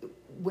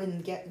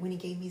 when He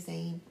gave me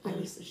Zane, I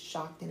was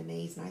shocked and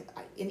amazed.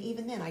 And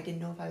even then, I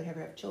didn't know if I would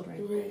ever have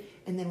children. Right.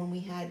 And then when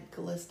we had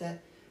Callista,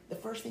 the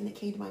first thing that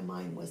came to my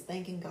mind was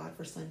thanking God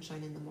for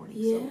sunshine in the morning.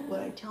 Yeah. So what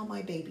I tell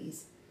my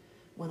babies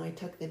when I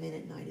tuck them in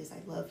at night is,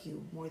 I love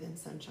you more than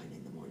sunshine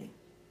in the morning.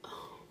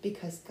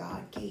 Because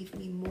God gave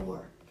me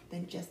more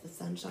than just the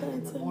sunshine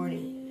in the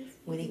morning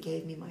when He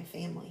gave me my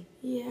family.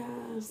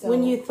 Yeah. So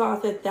when you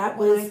thought that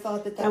I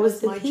thought that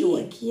was my peak.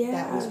 joy. Yeah.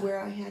 That was where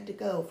I had to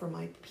go for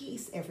my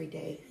peace every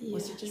day,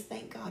 was to just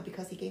thank God,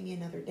 because He gave me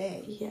another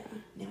day. Yeah.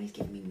 Now He's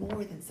given me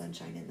more than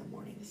sunshine in the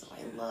morning. So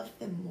I love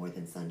them more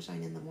than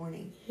sunshine in the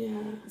morning.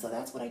 Yeah. So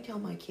that's what I tell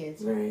my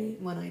kids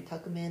when I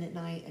tuck them in at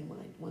night, and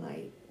when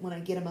I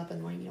get them up in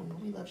the morning. You know,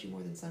 Mommy loves you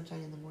more than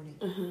sunshine in the morning.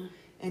 Uh-huh.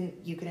 And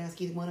you could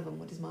ask either one of them,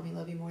 what does Mommy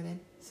love you more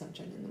than?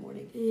 Sunshine in the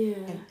morning. Yeah.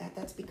 And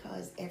that's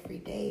because every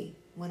day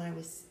when I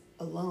was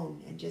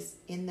alone and just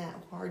in that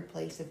hard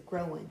place of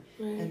growing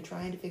and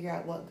trying to figure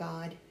out what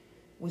God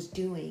was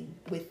doing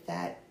with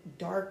that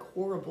dark,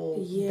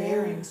 horrible,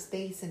 barren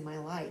space in my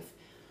life,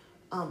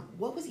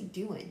 what was He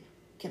doing?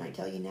 Can I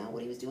tell you now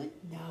what He was doing?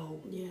 No.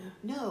 Yeah.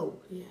 No.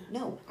 Yeah.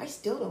 No. I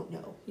still don't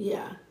know.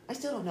 Yeah. I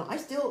still don't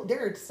know.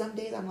 There are some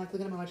days I'm like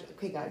looking at my watch,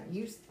 okay, God,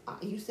 you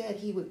said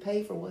He would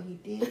pay for what He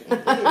did,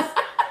 and it is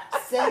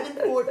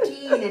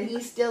 7:14 and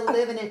He's still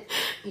living it.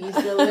 He's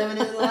still living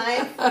His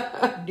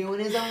life, doing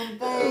His own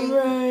thing.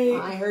 Right.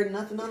 I heard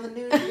nothing on the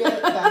news yet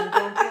about Him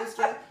going close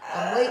yet.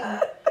 I'm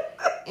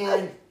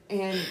waiting.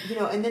 And you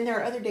know, and then there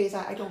are other days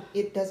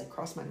it doesn't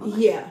cross my mind.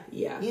 Yeah.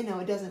 Yeah. You know,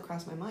 it doesn't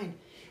cross my mind.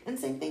 And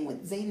same thing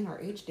with Zane and our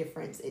age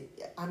difference.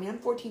 I'm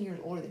 14 years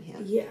older than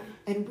him. Yeah.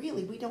 And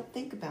really, we don't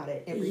think about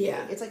it every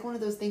day. It's like one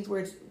of those things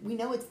where we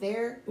know it's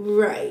there.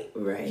 Right.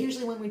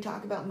 Usually when we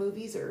talk about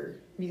movies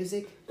or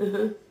music,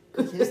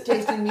 because his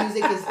taste in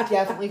music is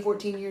definitely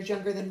 14 years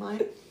younger than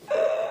mine.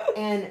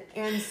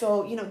 And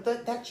so,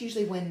 that's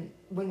usually when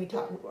we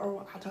talk,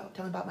 or I'll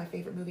tell him about my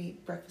favorite movie,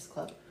 Breakfast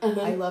Club.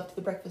 I loved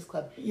The Breakfast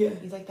Club. Yeah.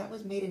 He's like, that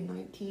was made in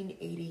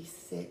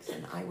 1986,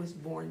 and I was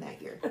born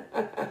that year.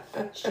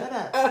 Shut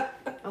up.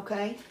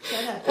 Okay?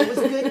 Shut up. It was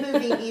a good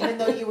movie, even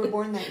though you were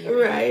born that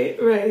year.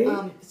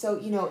 Right. So,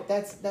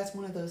 that's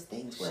one of those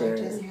things where I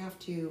just have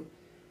to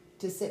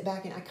sit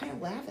back, and I kind of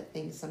laugh at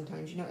things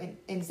sometimes,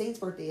 and Zane's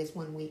birthday is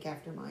 1 week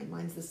after mine.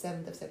 Mine's the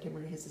 7th of September,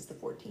 and his is the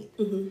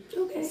 14th.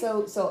 Okay.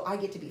 So I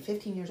get to be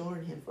 15 years older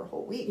than him for a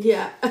whole week.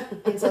 Yeah.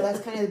 And so that's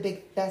kind of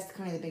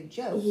the big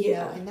joke.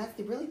 Yeah. And that's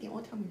really the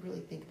only time we really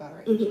think about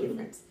our age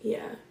difference.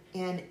 Yeah.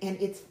 And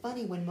it's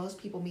funny when most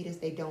people meet us,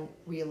 they don't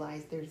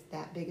realize there's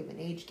that big of an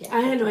age gap.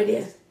 I had no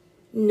idea.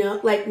 No,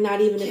 like not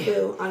even a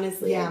clue,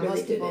 honestly. Yeah, I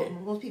really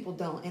most people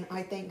don't. And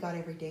I thank God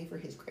every day for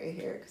his gray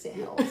hair because it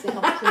helps. It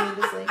helps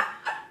tremendously.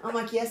 I'm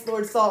like, yes,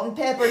 Lord, salt and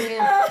pepper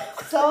him.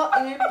 Salt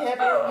and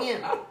pepper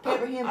him.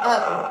 Pepper him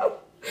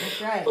up.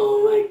 That's right.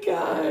 Oh my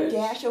gosh.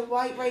 Dash of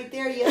white right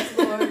there, yes,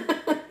 Lord.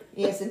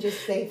 Yes, and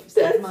just save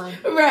mine.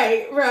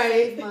 Right.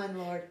 Save mine,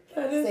 Lord.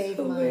 That is save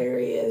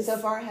hilarious. Mine.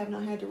 So far, I have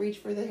not had to reach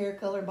for the hair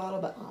color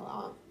bottle, but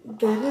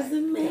that is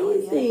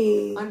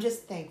amazing. I'm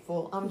just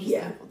thankful.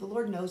 Thankful. The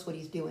Lord knows what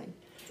He's doing.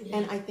 Yeah.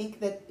 And I think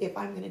that if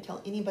I'm going to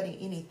tell anybody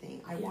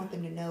anything, I want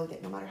them to know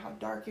that no matter how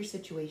dark your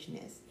situation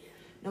is,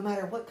 no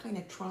matter what kind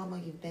of trauma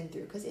you've been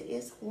through, because it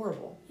is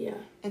horrible. Yeah.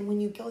 And when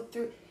you go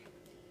through,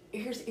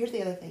 here's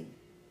the other thing.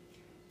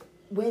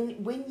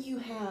 When you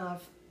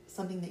have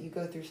something that you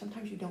go through,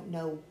 sometimes you don't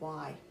know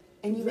why,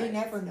 and you may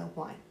never know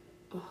why.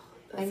 Oh,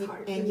 that's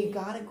hard. And you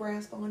gotta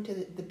grasp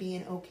onto the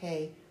being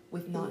okay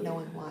with not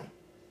knowing why.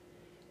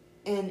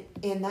 And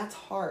that's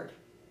hard.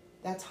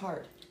 That's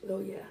hard. Oh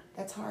yeah.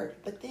 That's hard.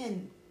 But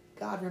then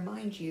God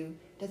reminds you,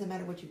 doesn't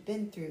matter what you've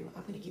been through,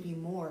 I'm going to give you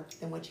more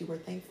than what you were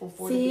thankful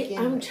for to begin with.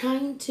 I'm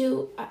trying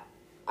to,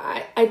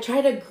 I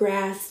try to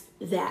grasp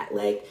that.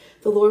 Like,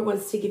 the Lord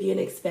wants to give you an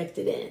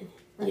expected end,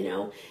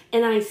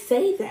 And I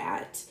say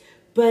that,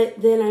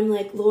 but then I'm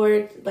like,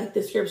 Lord, like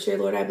the scripture,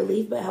 Lord, I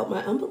believe, but help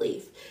my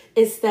unbelief.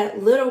 It's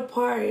that little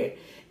part,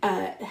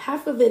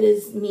 half of it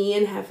is me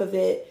and half of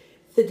it,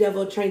 the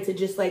devil trying to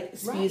just like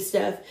spew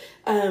stuff.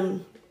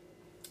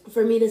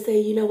 For me to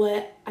say, you know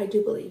what, I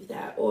do believe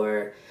that,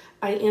 or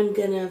I am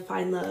gonna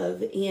find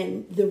love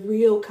and the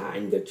real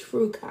kind, the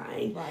true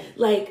kind. Right.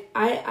 Like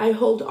I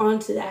hold on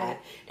to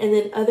that, and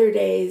then other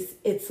days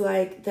it's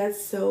like that's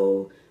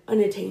so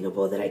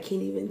unattainable that I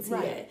can't even see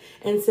it.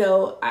 And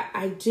so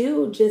I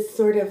do just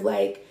sort of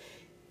like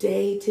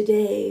day to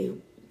day.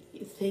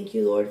 Thank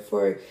you, Lord,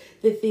 for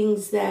the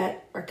things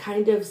that are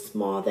kind of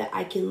small that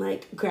I can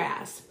like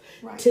grasp.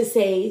 Right. To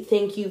say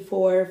thank you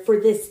for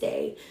this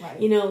day. Right.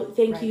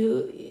 Thank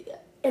you.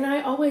 And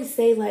I always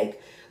say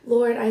like,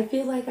 Lord, I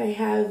feel like I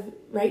have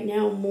right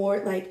now more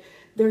like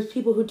there's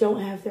people who don't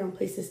have their own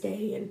place to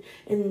stay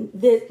and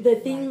the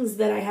things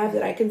that I have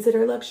that I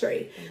consider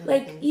luxury.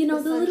 Like, the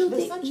little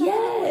things.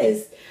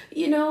 Yes.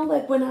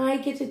 Like when I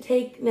get to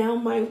take now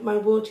my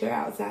wheelchair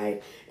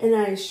outside and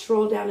I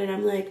stroll down and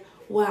I'm like,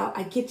 wow,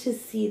 I get to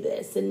see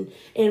this. And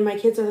my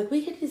kids are like,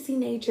 we get to see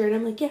nature. And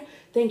I'm like, yeah,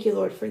 thank you,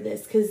 Lord, for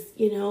this. Because,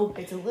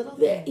 it's a little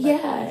thing.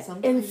 Yeah.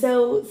 And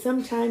so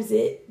sometimes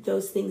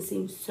those things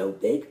seem so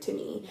big to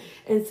me.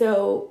 Yeah. And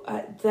so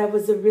that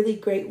was a really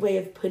great way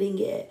of putting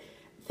it.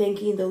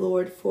 Thanking the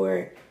Lord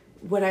for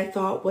what I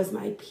thought was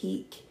my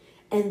peak.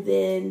 And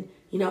then,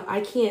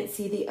 I can't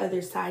see the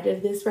other side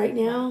of this right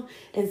now.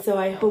 And so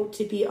I hope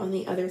to be on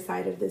the other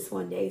side of this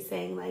one day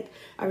saying like,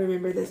 I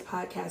remember this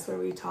podcast where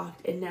we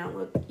talked and now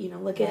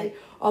look at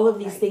all of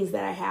these things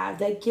that I have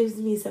that gives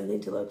me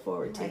something to look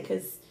forward to.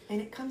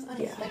 And it comes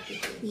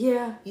unexpectedly.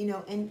 Yeah.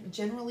 And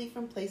generally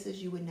from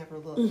places you would never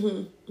look.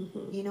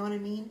 You know what I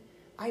mean?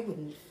 I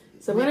wouldn't.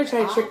 So I'm going to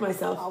try to trick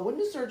myself. I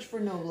wouldn't search for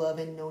no love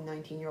in no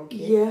 19-year-old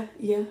kid.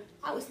 Yeah.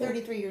 I was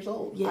 33 years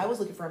old. Yeah. I was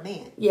looking for a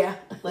man. Yeah.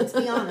 Let's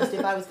be honest.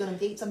 If I was going to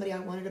date somebody, I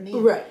wanted a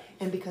man. Right.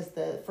 And because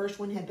the first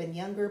one had been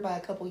younger by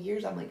a couple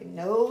years, I'm like,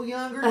 no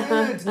younger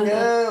dudes.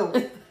 No.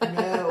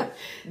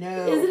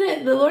 Isn't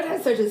it? The Lord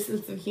has such a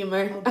sense of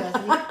humor. Oh,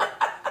 doesn't he?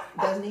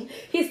 Doesn't he?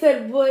 He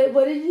said, what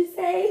did you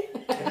say?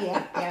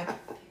 Yeah.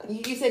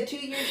 You said 2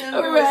 years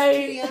younger. Right.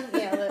 Too young.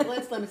 Yeah.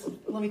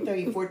 Let me throw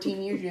you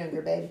 14 years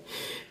younger, babe.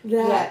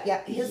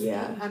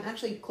 I'm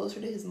actually closer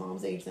to his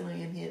mom's age than I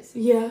am his.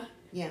 Yeah.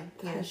 Yeah.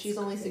 She's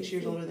only 6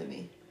 years older than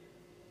me.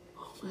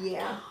 Oh my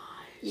gosh.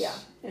 Yeah.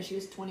 She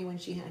was 20 when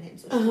she had him,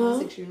 so she's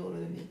only 6 years older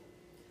than me.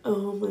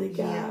 Oh my gosh.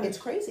 Yeah. It's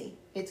crazy.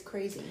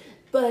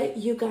 But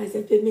you guys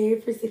have been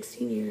married for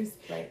 16 years.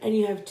 Right. And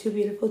you have 2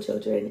 beautiful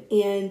children.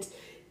 And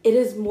it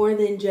is more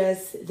than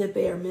just the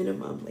bare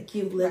minimum. Like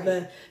you live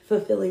a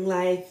fulfilling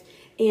life.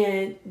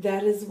 And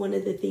that is one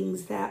of the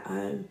things that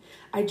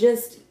I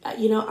just,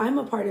 I'm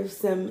a part of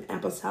some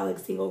apostolic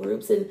single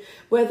groups. And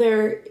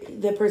whether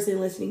the person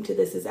listening to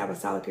this is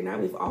apostolic or not,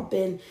 we've all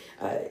been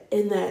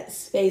in that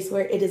space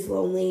where it is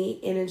lonely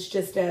and it's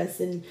just us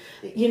and,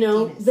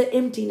 the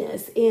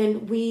emptiness.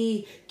 And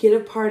we get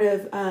a part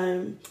of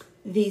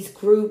these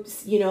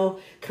groups,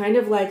 kind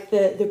of like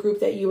the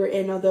group that you were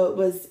in, although it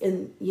was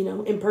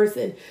in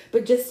person,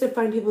 but just to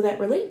find people that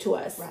relate to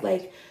us. Right.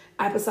 Like,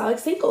 apostolic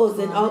singles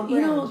and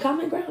all,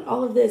 common ground,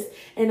 all of this.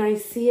 And I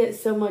see it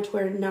so much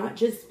where not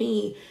just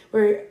me,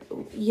 where,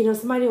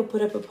 somebody will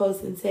put up a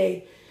post and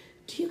say,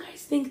 do you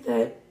guys think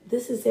that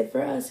this is it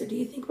for us? Or do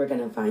you think we're going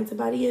to find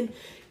somebody? And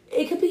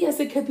it could be yes,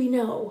 it could be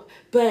no.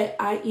 But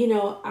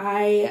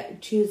I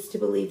choose to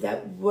believe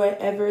that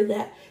whatever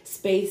that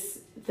space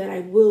that I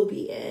will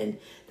be in,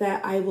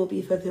 that I will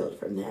be fulfilled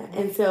from that. Right.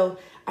 And so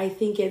I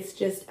think it's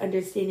just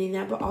understanding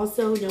that, but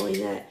also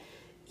knowing that,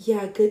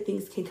 yeah, good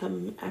things can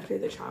come after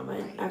the trauma,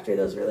 right. After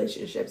those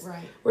relationships,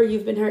 right. Where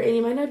you've been hurt, and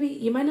you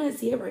might not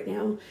see it right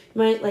now. You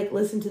might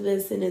listen to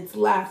this and it's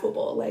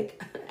laughable,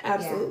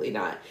 absolutely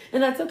not,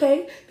 and that's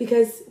okay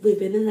because we've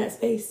been in that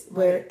space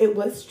where it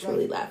was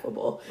truly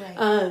laughable.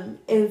 Right.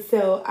 And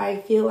so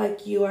I feel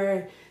like you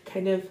are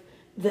kind of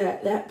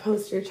that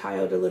poster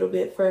child a little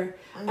bit for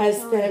us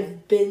that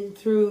have been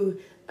through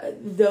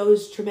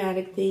those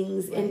traumatic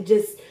things, right. And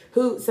just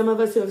some of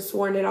us who have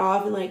sworn it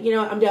off and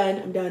I'm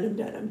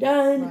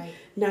done. Right.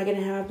 Not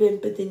gonna happen.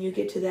 But then you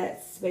get to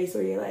that space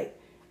where you're like,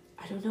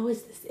 I don't know,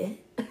 is this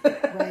it?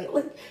 Right.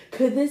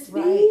 Could this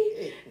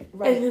be?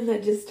 Right. And then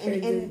that just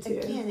turns into.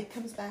 And again, it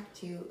comes back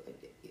to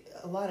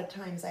a lot of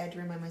times I had to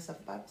remind myself.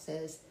 The Bible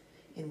says,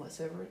 "In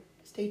whatsoever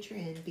state you're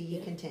in, be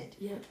ye content."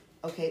 Yeah.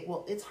 Okay.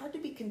 Well, it's hard to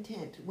be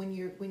content when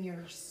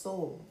your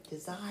soul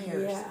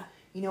desires. Yeah.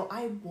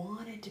 I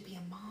wanted to be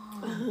a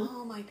mom. Uh-huh.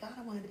 Oh my God,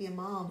 I wanted to be a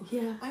mom.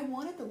 Yeah. I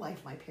wanted the life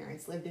my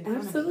parents lived in front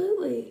of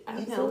me.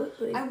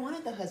 Absolutely. I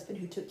wanted the husband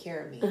who took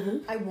care of me. Uh-huh.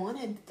 I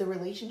wanted the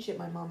relationship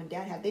my mom and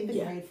dad had. They've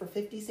been married for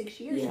 56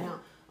 years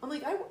now. I'm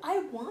like, I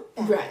want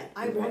that. Right.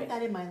 I want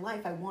that in my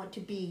life. I want to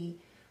be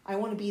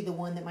the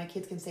one that my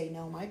kids can say,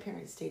 no, my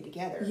parents stayed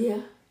together. Yeah.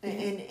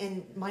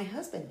 And my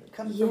husband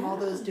comes from all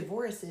those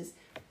divorces.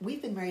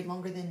 We've been married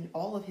longer than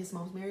all of his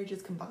mom's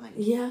marriages combined.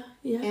 Yeah.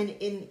 Yeah. And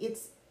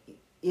it's,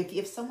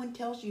 If someone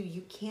tells you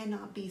you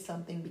cannot be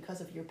something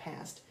because of your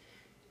past,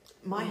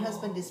 my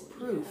husband is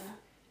proof.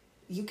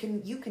 Yeah. You can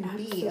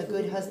be a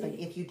good husband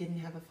if you didn't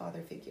have a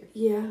father figure.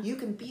 Yeah. You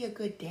can be a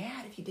good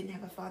dad if you didn't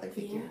have a father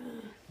figure.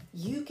 Yeah.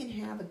 You can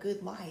have a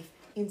good life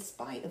in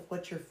spite of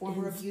what your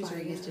former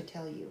abuser used to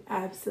tell you.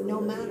 Absolutely.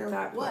 No matter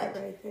what.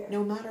 Right,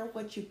 no matter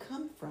what you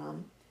come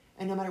from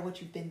and no matter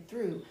what you've been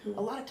through. Mm-hmm.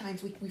 A lot of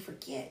times we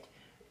forget.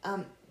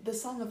 The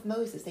Song of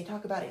Moses, they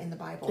talk about it in the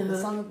Bible. Uh-huh. The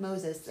Song of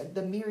Moses,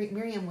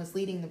 Miriam was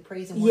leading the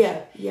praise and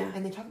worship. Yeah.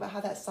 And they talk about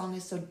how that song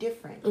is so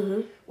different.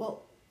 Mm-hmm.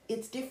 Well,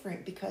 it's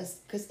different because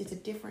it's a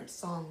different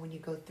song when you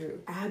go through.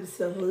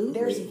 Absolutely.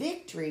 There's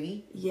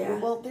victory. Yeah.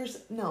 Well,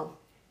 there's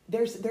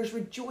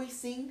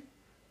rejoicing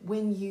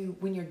when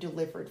you're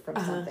delivered from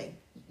something.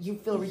 You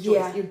feel rejoiced.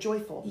 Yeah. You're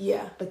joyful.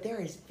 Yeah. But there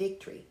is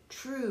victory.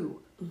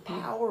 True.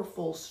 Mm-hmm.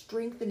 Powerful,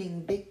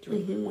 strengthening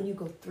victory when you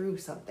go through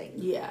something.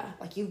 Yeah.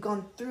 Like you've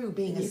gone through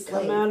being a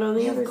slave. Come out on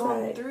the other side. You've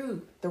gone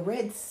through the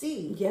Red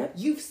Sea. Yep.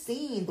 You've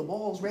seen the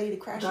walls ready to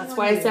crash in on you. That's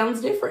why it sounds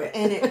different.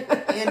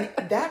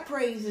 And that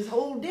praise is a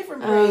whole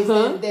different praise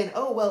than,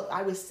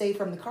 I was saved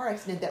from the car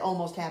accident that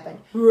almost happened.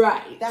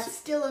 Right. That's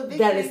still a victory.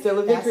 That is still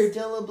a victory. That's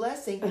still a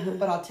blessing. Uh-huh.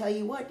 But I'll tell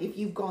you what, if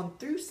you've gone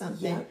through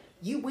something,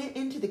 you went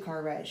into the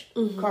car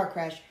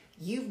crash.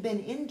 You've been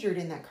injured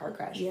in that car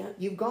crash. Yeah.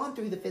 You've gone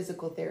through the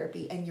physical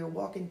therapy and you're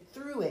walking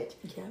through it.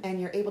 Yeah.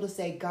 And you're able to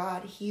say,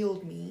 God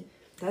healed me.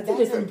 That's a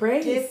different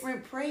praise.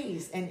 Different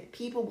praise. And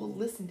people will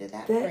listen to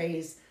that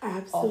praise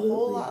absolutely. A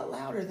whole lot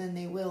louder than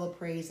they will a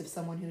praise of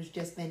someone who's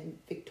just been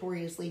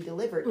victoriously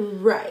delivered.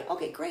 Right.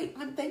 Okay, great.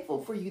 I'm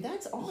thankful for you.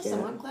 That's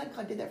awesome. Yeah. I'm glad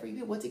God did that for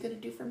you. What's he going to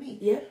do for me?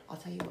 Yeah. I'll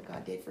tell you what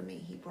God did for me.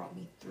 He brought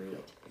me through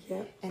it.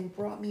 Yeah. And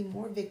brought me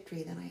more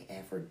victory than I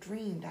ever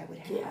dreamed I would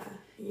have. Yeah.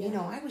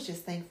 Yeah. I was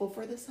just thankful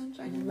for the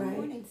sunshine in the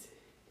morning.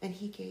 And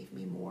he gave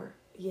me more.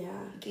 Yeah.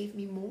 He gave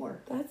me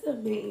more. That's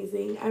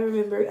amazing. I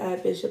remember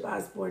Bishop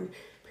Osborne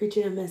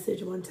preaching a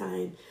message one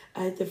time,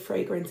 the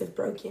fragrance of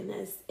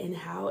brokenness and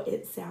how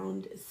it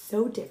sounds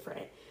so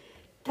different.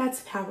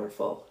 That's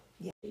powerful.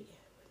 Yeah. We're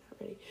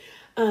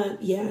not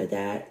ready.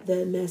 That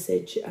the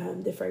message,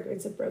 the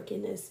fragrance of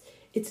brokenness,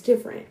 it's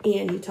different.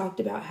 And he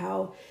talked about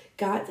how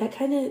God,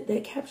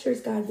 that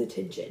captures God's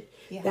attention.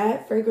 Yeah.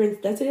 That fragrance,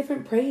 that's a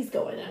different praise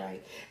going on.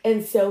 Right.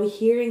 And so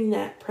hearing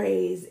that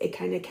praise, it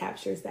kind of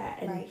captures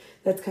that. And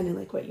that's kind of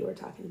like what you were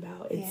talking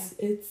about. It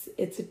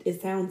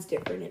sounds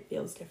different. It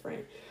feels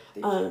different.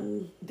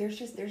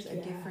 There's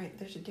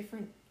a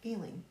different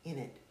feeling in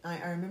it.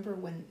 I remember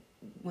when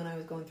I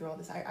was going through all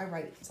this, I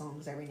write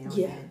songs every now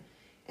and then.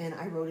 And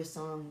I wrote a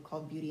song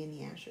called Beauty in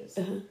the Ashes.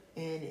 Uh-huh.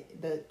 And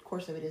the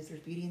course of it is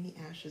there's beauty in the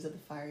ashes of the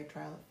fiery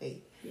trial of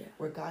faith,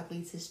 where God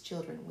leads his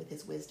children with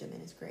his wisdom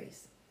and his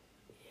grace.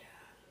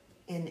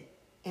 Yeah. And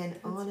And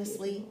That's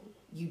honestly, beautiful.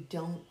 you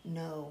don't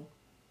know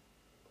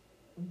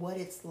what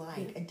it's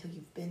like until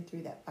you've been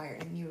through that fire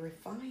and you're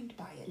refined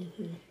by it.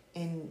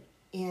 Mm-hmm.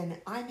 And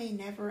I may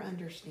never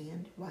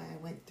understand why I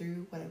went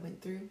through what I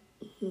went through,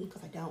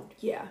 because I don't.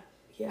 Yeah.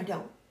 I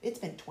don't. It's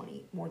been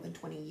more than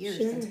 20 years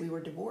Sure. since we were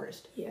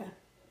divorced. Yeah.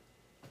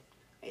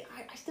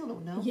 I still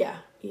don't know. Yeah.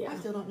 Yeah. I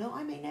still don't know.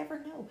 I may never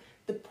know.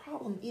 The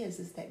problem is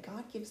that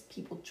God gives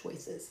people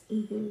choices.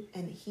 Mm-hmm.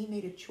 And he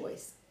made a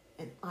choice.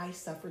 And I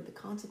suffered the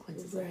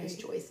consequences of his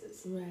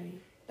choices. Right.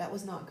 That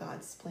was not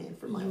God's plan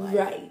for my life.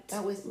 Right.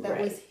 That was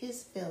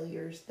his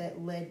failures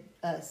that led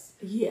us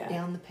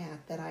down the path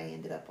that I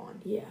ended up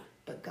on. Yeah.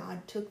 But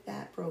God took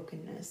that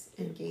brokenness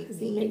and He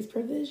makes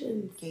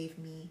provisions. Gave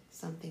me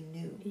something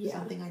new. Yeah.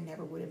 Something I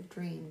never would have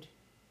dreamed.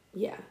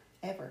 Yeah.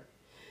 Ever.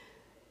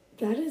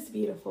 That is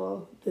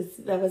beautiful.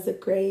 That was a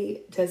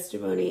great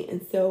testimony.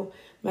 And so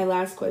my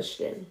last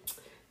question,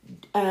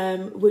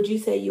 would you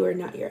say you are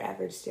not your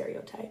average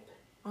stereotype?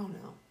 Oh,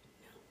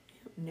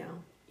 no.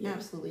 Yeah.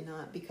 Absolutely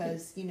not.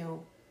 Because,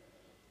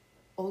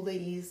 old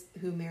ladies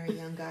who marry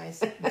young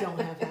guys don't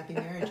have happy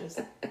marriages.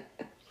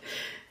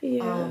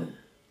 Yeah.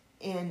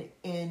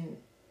 And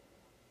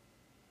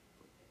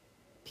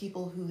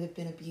people who have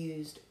been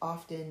abused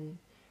often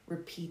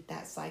repeat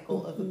that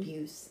cycle of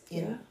abuse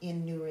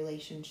in new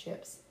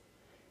relationships.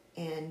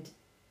 And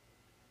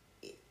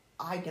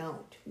I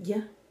don't.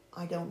 Yeah.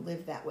 I don't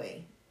live that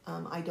way.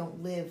 I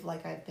don't live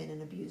like I've been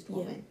an abused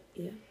woman.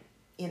 Yeah.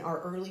 In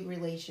our early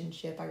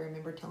relationship, I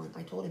remember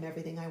I told him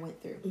everything I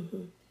went through.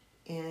 Mm-hmm.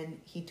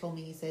 And he told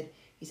me, he said,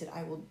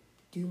 I will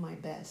do my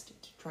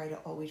best to try to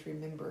always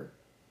remember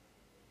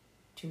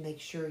to make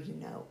sure you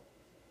know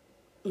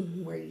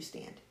where you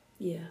stand.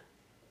 Yeah.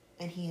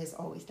 And he has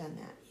always done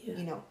that.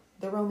 Yeah.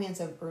 The romance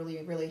of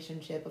early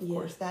relationship, of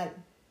course, that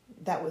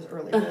was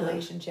early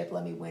relationship.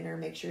 Let me win her,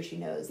 make sure she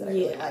knows that I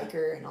really like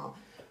her and all.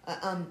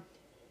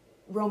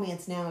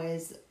 Romance now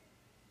is,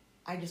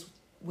 I just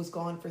was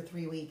gone for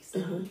 3 weeks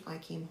and I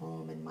came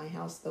home, and my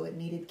house, though it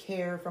needed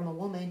care from a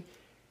woman,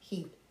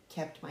 he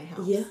kept my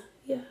house. Yeah,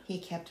 yeah. He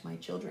kept my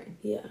children.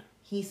 Yeah.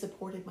 He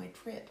supported my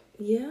trip.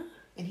 Yeah.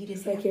 And he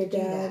didn't have like to your do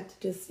dad that.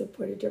 Just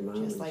supported your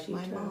mom. Just like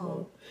my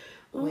traveled.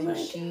 mom. When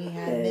she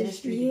had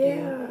ministry to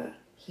do,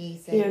 he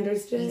said, he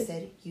understood. He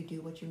said, you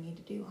do what you need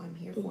to do. I'm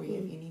here for you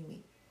if you need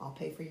me. I'll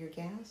pay for your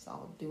gas.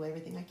 I'll do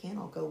everything I can.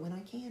 I'll go when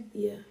I can.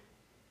 Yeah.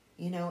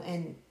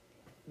 And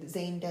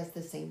Zane does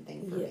the same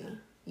thing for me.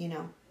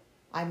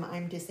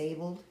 I'm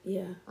disabled.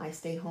 Yeah. I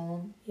stay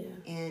home. Yeah.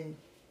 And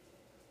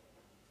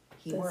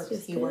he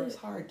works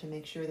hard to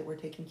make sure that we're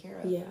taken care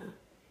of. Yeah.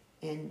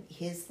 And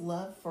his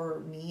love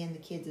for me and the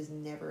kids is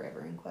never,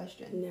 ever in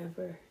question.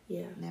 Never.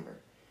 Yeah. Never.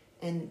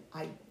 And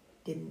I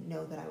didn't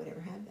know that I would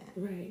ever have that.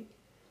 Right.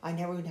 I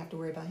never would have to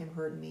worry about him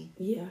hurting me.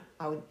 Yeah.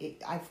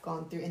 I've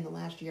gone through, in the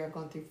last year, I've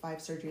gone through 5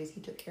 surgeries.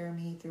 He took care of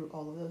me through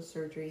all of those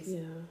surgeries.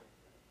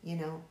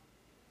 Yeah.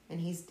 And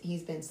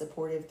he's been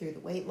supportive through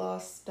the weight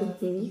loss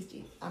stuff. You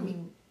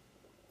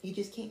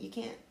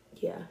can't.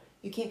 Yeah.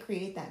 You can't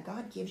create that.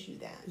 God gives you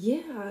that.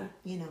 Yeah.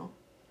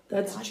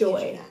 That's God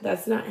joy.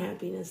 That's not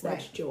happiness.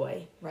 That's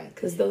joy. Right.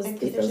 Because those are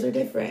different. There's a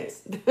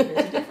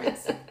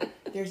difference.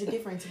 There's a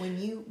difference when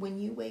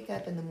you wake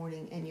up in the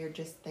morning and you're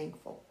just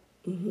thankful.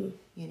 And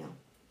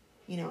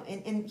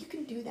you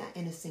can do that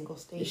in a single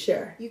state.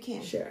 Sure. You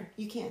can. Sure.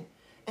 You can.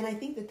 And I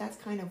think that's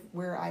kind of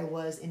where I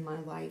was in my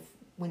life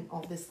when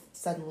all this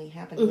suddenly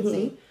happened with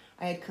Zane.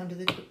 I had come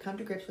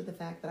to grips with the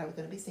fact that I was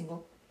going to be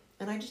single,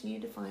 and I just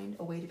needed to find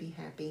a way to be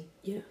happy.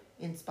 Yeah.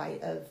 In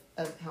spite of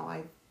how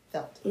I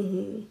felt.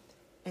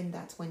 And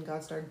that's when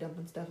God started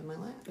dumping stuff in my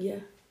lap. Yeah.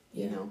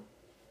 Yeah.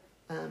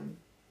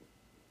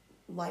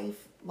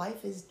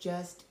 Life is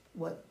just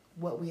what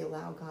we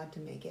allow God to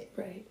make it.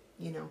 Right.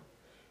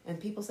 And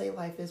people say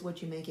life is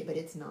what you make it, but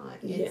it's not.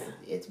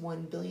 It's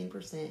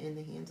 1,000,000,000% in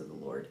the hands of the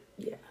Lord.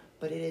 Yeah.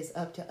 But it is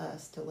up to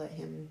us to let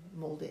him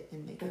mold it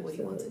and make it what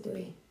he wants it to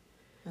be.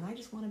 And I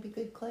just want to be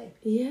good clay.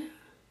 Yeah.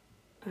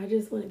 I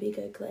just want to be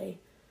good clay.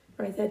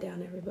 Write that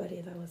down,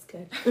 everybody. That was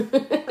good.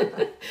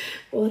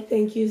 Well,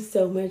 thank you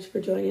so much for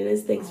joining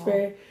us. Thanks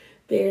for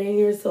bearing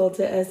your soul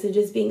to us and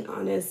just being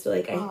honest.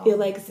 I feel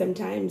like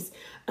sometimes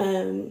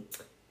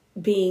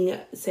being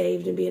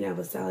saved and being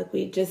apostolic,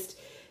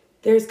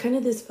 there's kind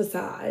of this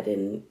facade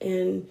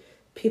and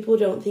people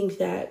don't think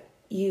that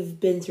you've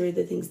been through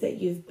the things that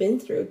you've been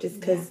through just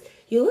because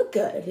you look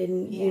good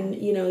and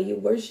you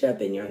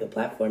worship and you're on the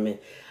platform and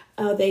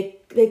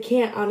they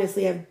can't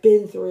honestly have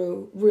been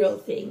through real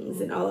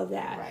things and all of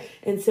that. Right.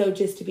 And so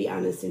just to be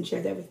honest and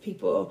share that with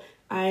people,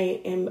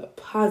 I am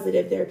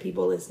positive there are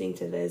people listening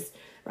to this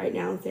right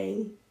now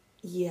saying,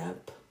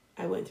 yep,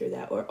 I went through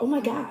that. Or, oh my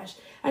gosh,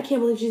 I can't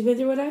believe she's been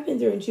through what I've been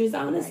through. And she was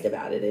honest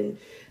about it and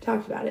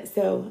talked about it.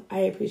 So I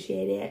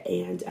appreciate it.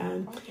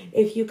 And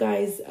if you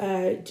guys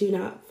do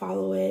not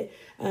follow it,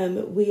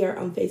 we are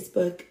on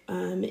Facebook,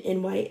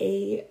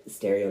 NYA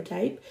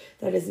Stereotype.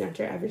 That is not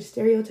your average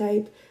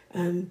stereotype.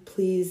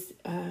 Please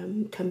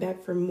come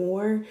back for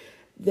more.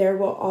 There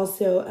will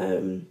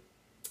also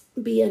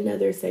be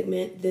another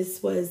segment.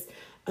 This was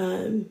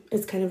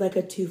it's kind of like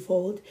a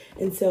twofold.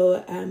 And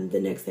so the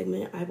next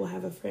segment, I will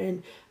have a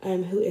friend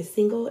who is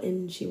single,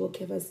 and she will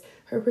give us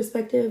her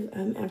perspective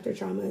after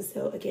trauma.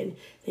 So again,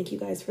 thank you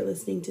guys for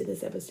listening to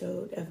this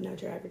episode of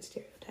Not Your Average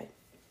Stereotype.